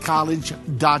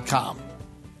JerusalemProphecyCollege.com.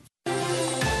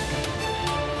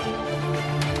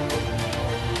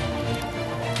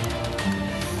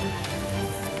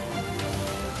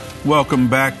 Welcome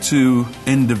back to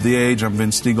End of the Age. I'm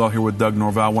Vince Stegall here with Doug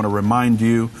Norvell. I want to remind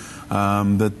you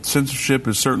that censorship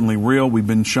is certainly real. We've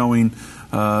been showing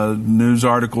news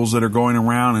articles that are going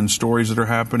around and stories that are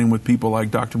happening with people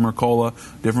like Dr. Mercola,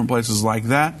 different places like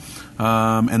that.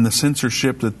 And the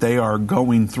censorship that they are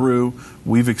going through,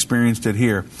 we've experienced it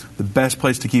here. The best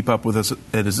place to keep up with us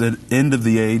is at End of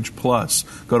the Age Plus.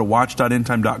 Go to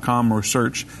watch.endtime.com or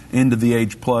search End of the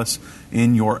Age Plus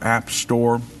in your app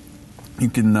store. You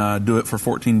can do it for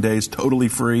 14 days totally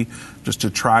free just to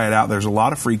try it out. There's a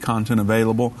lot of free content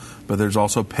available, but there's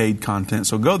also paid content.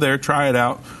 So go there, try it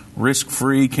out,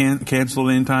 risk-free, cancel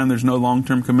at any time. There's no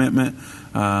long-term commitment,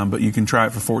 but you can try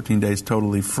it for 14 days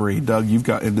totally free. Doug, you've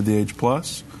got End of the Age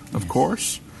Plus, of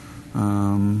course.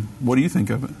 What do you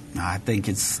think of it? I think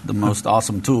it's the most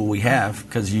awesome tool we have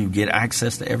because you get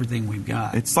access to everything we've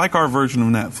got. It's like our version of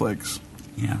Netflix.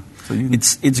 Yeah. So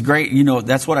it's great. You know,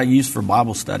 that's what I use for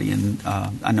Bible study, and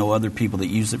I know other people that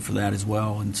use it for that as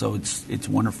well. And so it's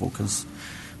wonderful because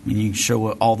you can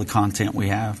show all the content we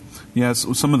have. Yes,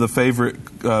 some of the favorite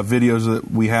videos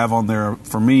that we have on there,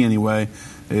 for me anyway,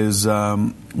 is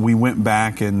we went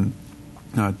back and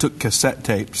took cassette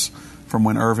tapes from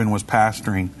when Irvin was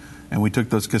pastoring, and we took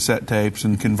those cassette tapes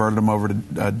and converted them over to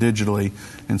digitally.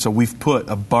 And so we've put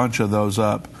a bunch of those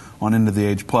up on End of the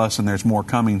Age Plus, and there's more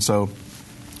coming. So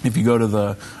if you go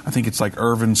to I think it's like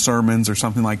Irvin Sermons or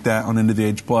something like that on End of the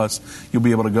Age Plus, you'll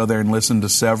be able to go there and listen to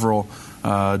several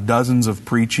dozens of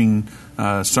preaching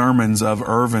sermons of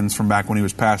Irvin's from back when he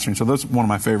was pastoring. So that's one of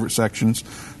my favorite sections.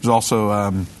 There's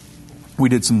also, we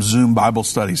did some Zoom Bible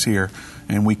studies here,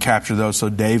 and we captured those. So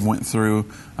Dave went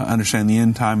through Understanding the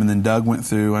End Time, and then Doug went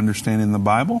through Understanding the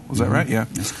Bible. Was that right? Yeah.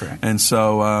 That's correct. And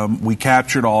so we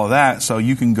captured all of that. So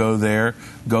you can go there,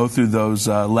 go through those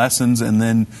lessons, and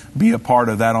then be a part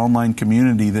of that online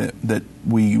community that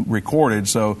we recorded.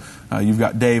 So you've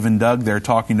got Dave and Doug there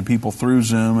talking to people through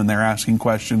Zoom, and they're asking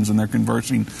questions, and they're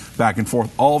conversing back and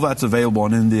forth. All of that's available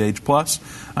on End of the Age Plus.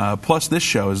 Plus, this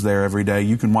show is there every day.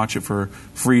 You can watch it for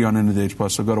free on End of the Age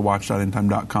Plus. So go to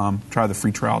watch.endtime.com. Try the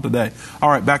free trial today. All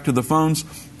right, back to the phones.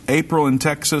 April in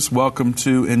Texas, welcome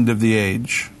to End of the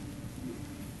Age.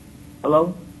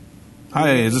 Hello?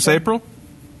 Hi, is this April?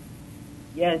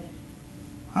 Yes.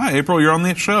 Hi, April, you're on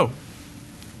the show.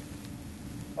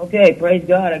 Okay, praise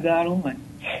God, I got on.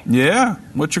 Yeah,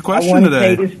 what's your question today?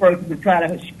 I want today? to say this first to try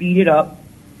to speed it up.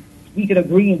 We can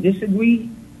agree and disagree.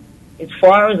 As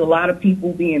far as a lot of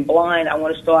people being blind, I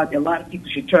want to start that a lot of people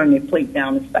should turn their plate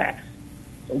down as fast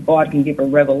so God can give a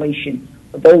revelation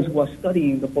for those who are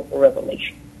studying the book of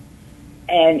Revelation.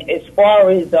 And as far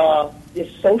as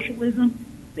this socialism,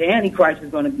 the Antichrist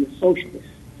is going to be a socialist.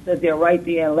 It says there right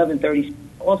there in 1130.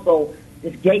 Also,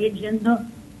 this gay agenda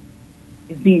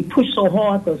is being pushed so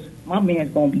hard because my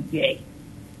man's going to be gay,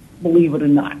 believe it or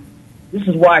not. This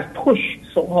is why it's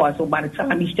pushed so hard. So by the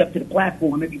time he stepped to the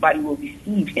platform, everybody will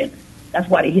receive him. That's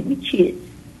why they hit the kids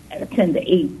at a tender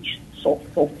age so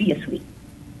fiercely.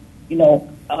 You know,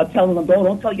 telling them,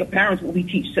 don't tell your parents what we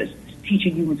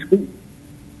teaching you in school.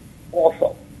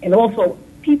 Also,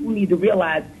 people need to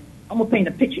realize, I'm going to paint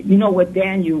a picture. You know what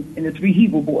Daniel and the 3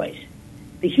 Hebrew boys,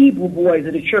 the Hebrew boys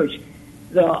of the church,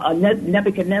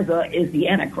 Nebuchadnezzar is the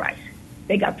Antichrist.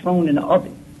 They got thrown in the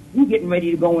oven. We're getting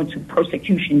ready to go into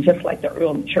persecution just like the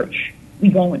early church. We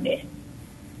going there.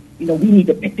 You know, we need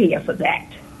to prepare for that.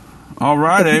 All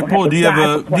right, April, do you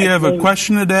have a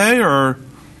question today, or?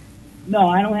 No,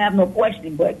 I don't have no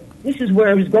question, but this is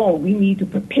where it's going. We need to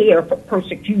prepare for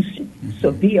persecution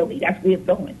severely. That's where it's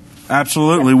going.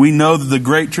 Absolutely. We know that the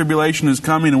Great Tribulation is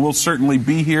coming, and we'll certainly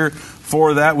be here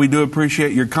for that. We do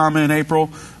appreciate your comment, April.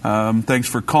 Thanks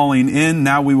for calling in.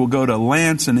 Now we will go to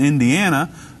Lance in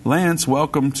Indiana. Lance,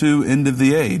 welcome to End of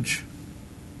the Age.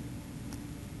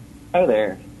 Hi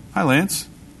there. Hi, Lance.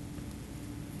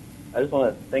 I just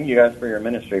want to thank you guys for your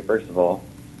ministry, first of all.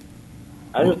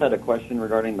 I just had a question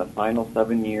regarding the final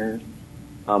 7 years.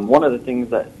 One of the things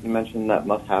that you mentioned that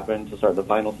must happen to start the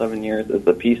final 7 years is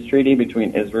the peace treaty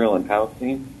between Israel and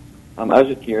Palestine. I was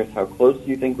just curious, how close do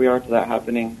you think we are to that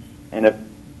happening, and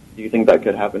do you think that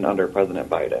could happen under President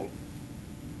Biden?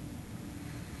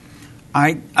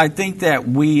 I think that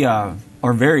we are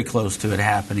very close to it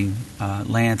happening,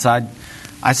 Lance.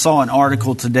 I saw an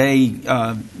article today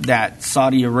that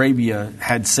Saudi Arabia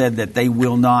had said that they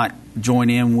will not join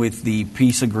in with the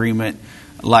peace agreement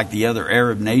like the other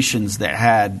Arab nations that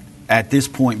had at this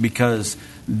point, because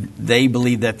they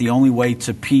believe that the only way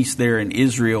to peace there in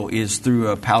Israel is through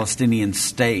a Palestinian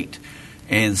state.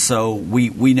 And so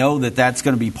we know that that's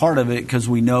going to be part of it, because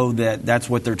we know that that's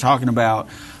what they're talking about.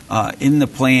 In the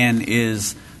plan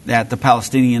is that the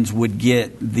Palestinians would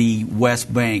get the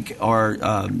West Bank, or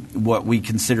what we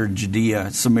consider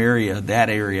Judea, Samaria, that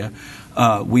area.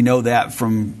 We know that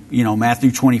from,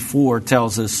 Matthew 24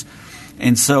 tells us.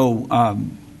 And so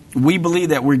we believe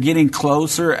that we're getting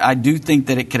closer. I do think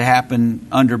that it could happen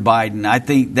under Biden. I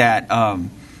think that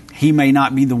he may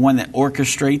not be the one that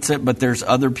orchestrates it, but there's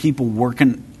other people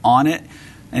working on it.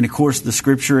 And, of course, the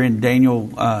scripture in Daniel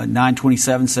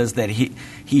 9:27 says that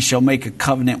he shall make a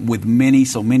covenant with many,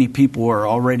 so many people are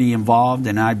already involved.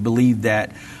 And I believe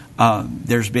that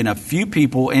there's been a few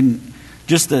people, and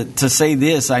just to say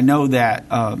this, I know that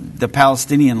the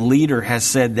Palestinian leader has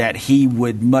said that he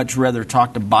would much rather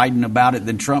talk to Biden about it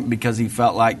than Trump because he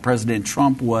felt like President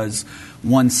Trump was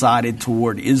one-sided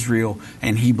toward Israel,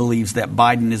 and he believes that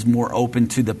Biden is more open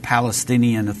to the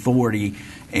Palestinian Authority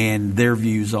and their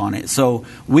views on it. So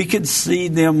we could see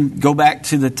them go back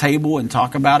to the table and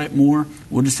talk about it more.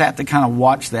 We'll just have to kind of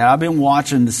watch that. I've been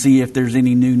watching to see if there's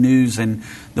any new news, and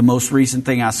the most recent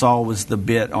thing I saw was the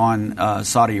bit on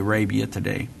Saudi Arabia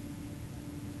today.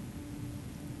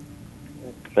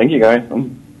 Thank you, guys.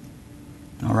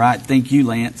 All right. Thank you,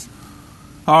 Lance.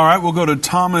 All right. We'll go to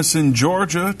Thomas in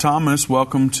Georgia. Thomas,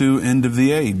 welcome to End of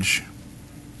the Age.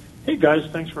 Hey, guys.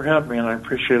 Thanks for having me, and I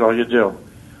appreciate all you do.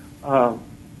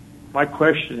 My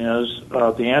question is,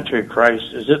 the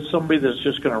Antichrist, is it somebody that's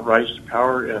just going to rise to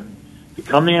power and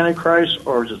become the Antichrist,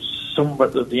 or is it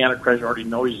somebody that the Antichrist already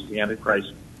knows is the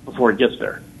Antichrist before it gets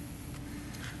there?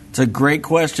 It's a great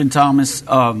question, Thomas.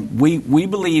 We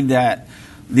believe that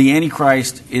the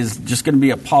Antichrist is just going to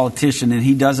be a politician, and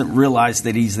he doesn't realize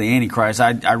that he's the Antichrist.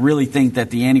 I really think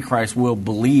that the Antichrist will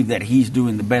believe that he's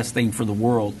doing the best thing for the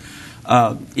world.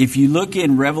 If you look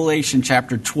in Revelation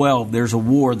chapter 12, there's a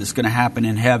war that's going to happen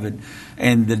in heaven,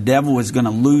 and the devil is going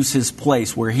to lose his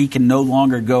place where he can no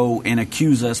longer go and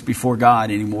accuse us before God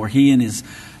anymore. He and his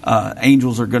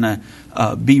angels are going to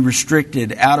be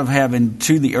restricted out of heaven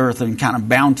to the earth and kind of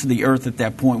bound to the earth at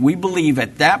that point. We believe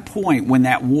at that point when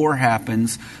that war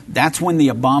happens, that's when the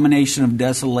abomination of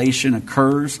desolation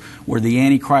occurs, where the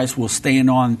Antichrist will stand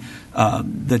on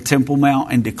the Temple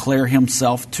Mount and declare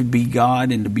himself to be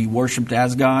God and to be worshipped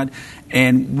as God.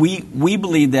 And we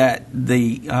believe that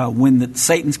when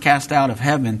Satan's cast out of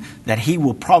heaven, that he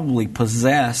will probably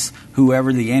possess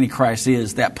whoever the Antichrist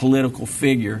is, that political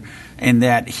figure, and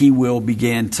that he will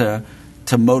begin to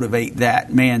motivate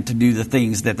that man to do the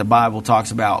things that the Bible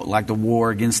talks about, like the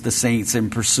war against the saints and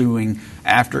pursuing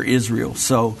after Israel.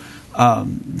 So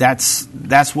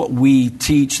that's what we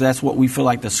teach. That's what we feel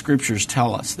like the Scriptures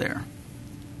tell us there.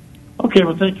 Okay,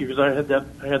 well, thank you, because I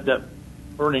had that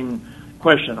burning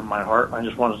question in my heart. I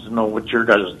just wanted to know what your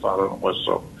guys' thought on it was.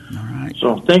 So, all right.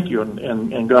 So thank you,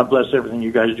 and God bless everything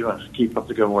you guys do, and keep up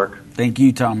the good work. Thank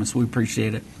you, Thomas. We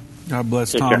appreciate it. God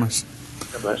bless, Take Thomas. Care.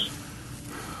 God bless.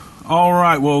 All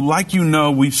right. Well, like you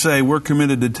know, we say we're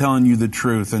committed to telling you the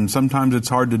truth, and sometimes it's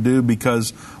hard to do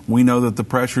because we know that the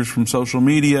pressures from social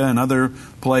media and other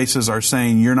places are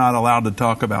saying you're not allowed to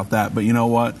talk about that. But you know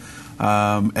what?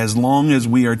 As long as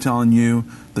we are telling you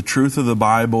the truth of the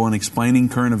Bible and explaining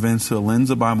current events through the lens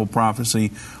of Bible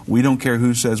prophecy, we don't care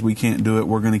who says we can't do it.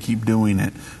 We're going to keep doing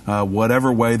it.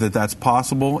 Whatever way that's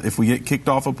possible. If we get kicked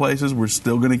off of places, we're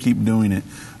still going to keep doing it.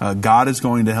 God is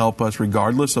going to help us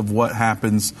regardless of what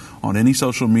happens on any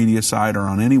social media site or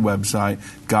on any website.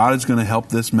 God is going to help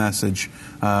this message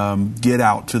get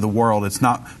out to the world. It's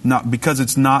not because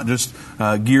it's not just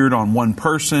geared on one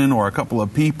person or a couple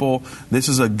of people. This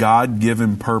is a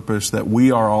God-given purpose that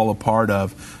we are all a part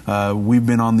of. We've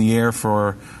been on the air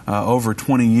for over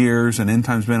 20 years, and End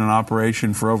Time's been in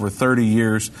operation for over 30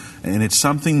 years, and it's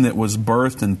something that was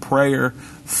birthed in prayer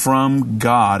from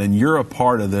God, and you're a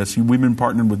part of this. We've been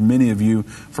partnered with many of you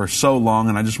for so long,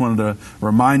 and I just wanted to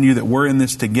remind you that we're in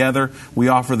this together. We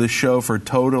offer this show for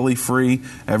totally free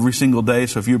every single day,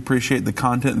 so if you appreciate the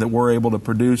content that we're able to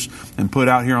produce and put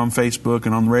out here on Facebook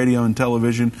and on radio and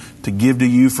television to give to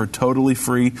you for totally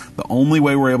free, the only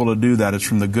way we're able to do that is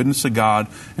from the goodness of God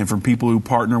and from people who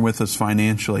partner with us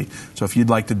financially. So if you'd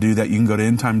like to do that, you can go to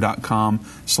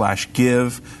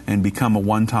endtime.com/give and become a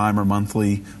one-time or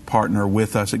monthly partner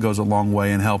with us. It goes a long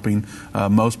way in helping.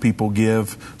 Most people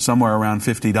give somewhere around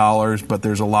 $50, but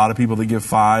there's a lot of people that give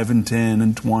 $5 and $10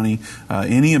 and $20.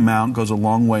 Any amount goes a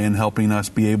long way in helping us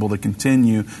be able to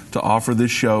continue to offer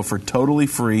this show for totally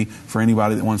free for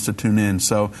anybody that wants to tune in.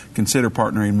 So consider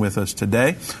partnering with us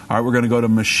today. All right, we're going to go to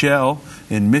Michelle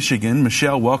in Michigan.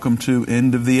 Michelle, welcome to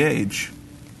End of the Age.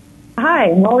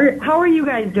 Hi, how are you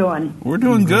guys doing? We're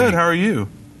doing good. How are you?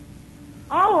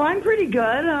 Oh, I'm pretty good.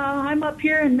 I'm up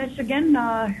here in Michigan,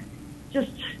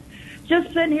 just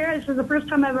sitting here. This is the first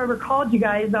time I've ever called you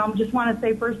guys. Just want to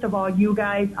say, first of all, you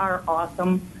guys are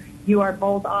awesome. You are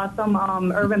both awesome.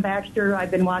 Irvin Baxter, I've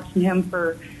been watching him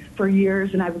for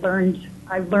years, and I've learned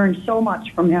so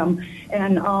much from him.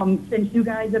 And since you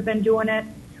guys have been doing it,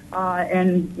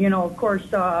 and of course,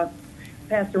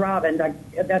 Pastor Robbins,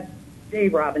 that's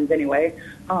Dave Robbins anyway.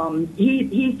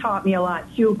 He's taught me a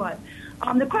lot too, but.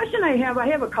 The question I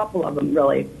have a couple of them,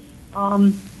 really.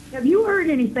 Have you heard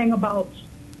anything about,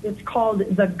 it's called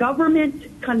the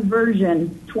Government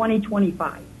Conversion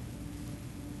 2025?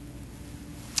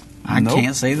 I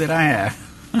can't say that I have.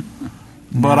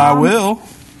 But I will.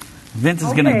 Vince is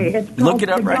Okay, going it's to look called it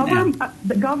up right now.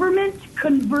 The Government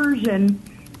Conversion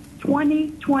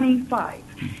 2025.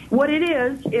 What it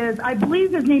is I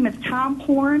believe his name is Tom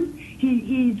Horn.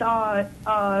 He's a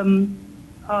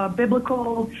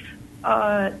biblical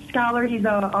scholar. He's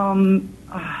a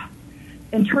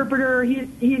interpreter.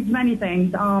 He's many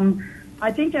things.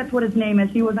 I think that's what his name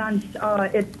is. He was on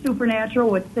It's Supernatural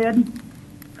with Sid.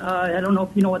 I don't know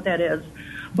if you know what that is.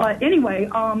 But anyway,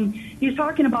 he's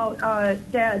talking about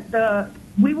that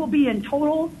we will be in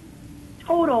total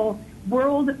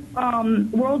world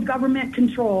government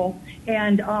control,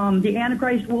 and the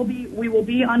Antichrist we will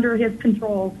be under his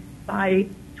control by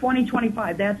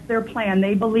 2025. That's their plan.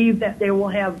 They believe that they will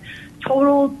have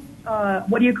total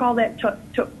what do you call that?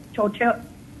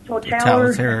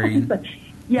 Totalitarian.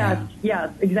 Yes,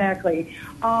 exactly.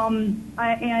 What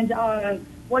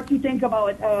do you think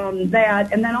about that?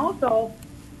 And then also,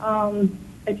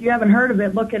 if you haven't heard of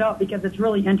it, look it up because it's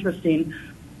really interesting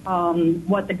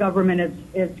what the government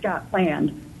has got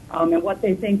planned and what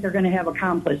they think they're going to have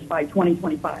accomplished by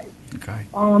 2025. Okay.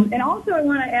 And also, I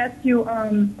want to ask you a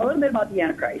little bit about the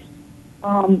Antichrist.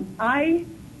 I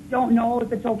don't know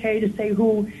if it's okay to say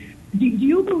who. Do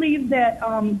you believe that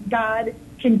God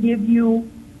can give you,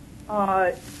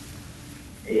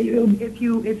 if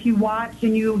you watch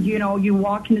and you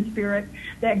walk in the Spirit,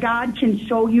 that God can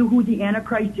show you who the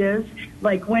Antichrist is?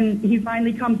 Like when he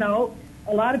finally comes out,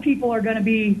 a lot of people are going to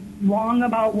be wrong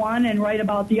about one and right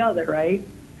about the other, right?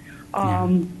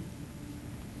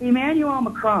 Emmanuel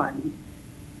Macron,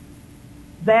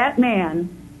 that man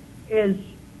is.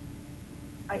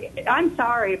 I'm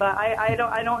sorry, but I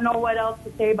don't know what else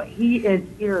to say. But he is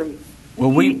eerie.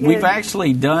 Well, we've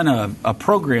actually done a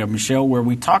program, Michelle, where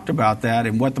we talked about that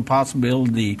and what the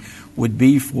possibility would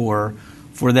be for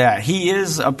that. He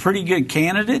is a pretty good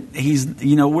candidate. He's,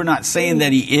 we're not saying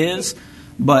that he is,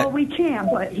 but well, we can't.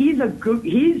 But he's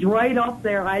right up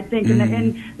there, I think. Mm-hmm.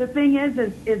 And the thing is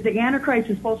the Antichrist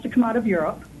is supposed to come out of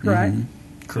Europe, correct? Mm-hmm.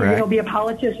 Correct. He'll be a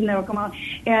politician that will come out.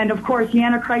 And, of course, the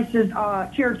Antichrist's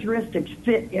characteristics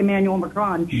fit Emmanuel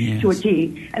Macron to a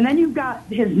T. And then you've got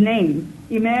his name,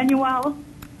 Emmanuel,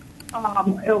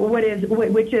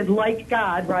 which is like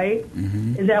God, right?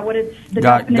 Mm-hmm. Is that what it's? The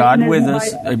God with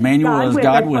us. Emmanuel is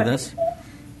God with us.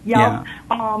 Yeah.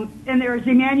 And there's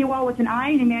Emmanuel with an I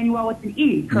and Emmanuel with an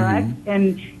E, correct? Mm-hmm.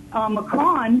 And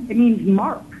Macron, it means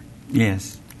mark.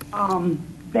 Yes.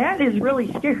 That is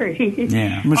really scary.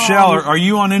 Yeah. Michelle, are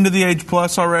you on Into the Age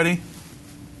Plus already?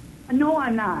 No,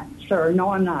 I'm not, sir. No,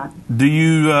 I'm not. Do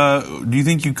you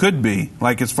think you could be?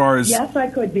 Like as far as yes, I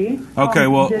could be. Okay,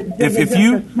 well, if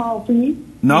you a small fee?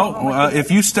 No,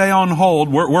 if you stay on hold,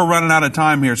 we're running out of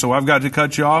time here, so I've got to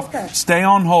cut you off. Okay. Stay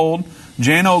on hold.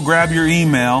 Jana will grab your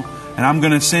email, and I'm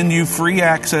going to send you free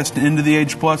access to Into the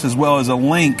Age Plus as well as a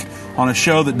link on a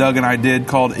show that Doug and I did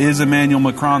called Is Emmanuel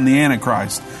Macron the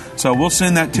Antichrist? So we'll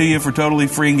send that to you for totally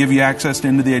free and give you access to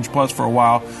Into the Age Plus for a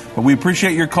while. But we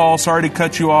appreciate your call. Sorry to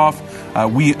cut you off.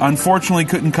 We unfortunately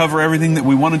couldn't cover everything that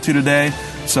we wanted to today.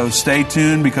 So stay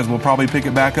tuned because we'll probably pick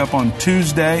it back up on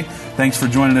Tuesday. Thanks for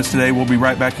joining us today. We'll be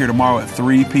right back here tomorrow at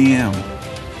 3 p.m.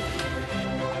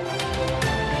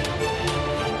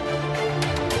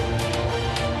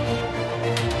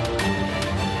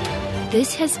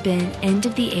 This has been End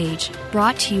of the Age,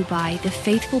 brought to you by the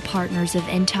faithful partners of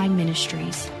End Time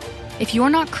Ministries. If you're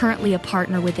not currently a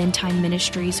partner with End Time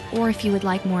Ministries, or if you would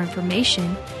like more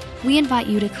information, we invite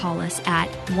you to call us at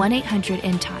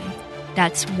 1-800-END-TIME.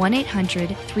 That's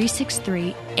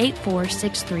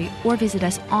 1-800-363-8463, or visit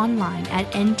us online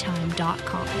at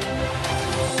endtime.com.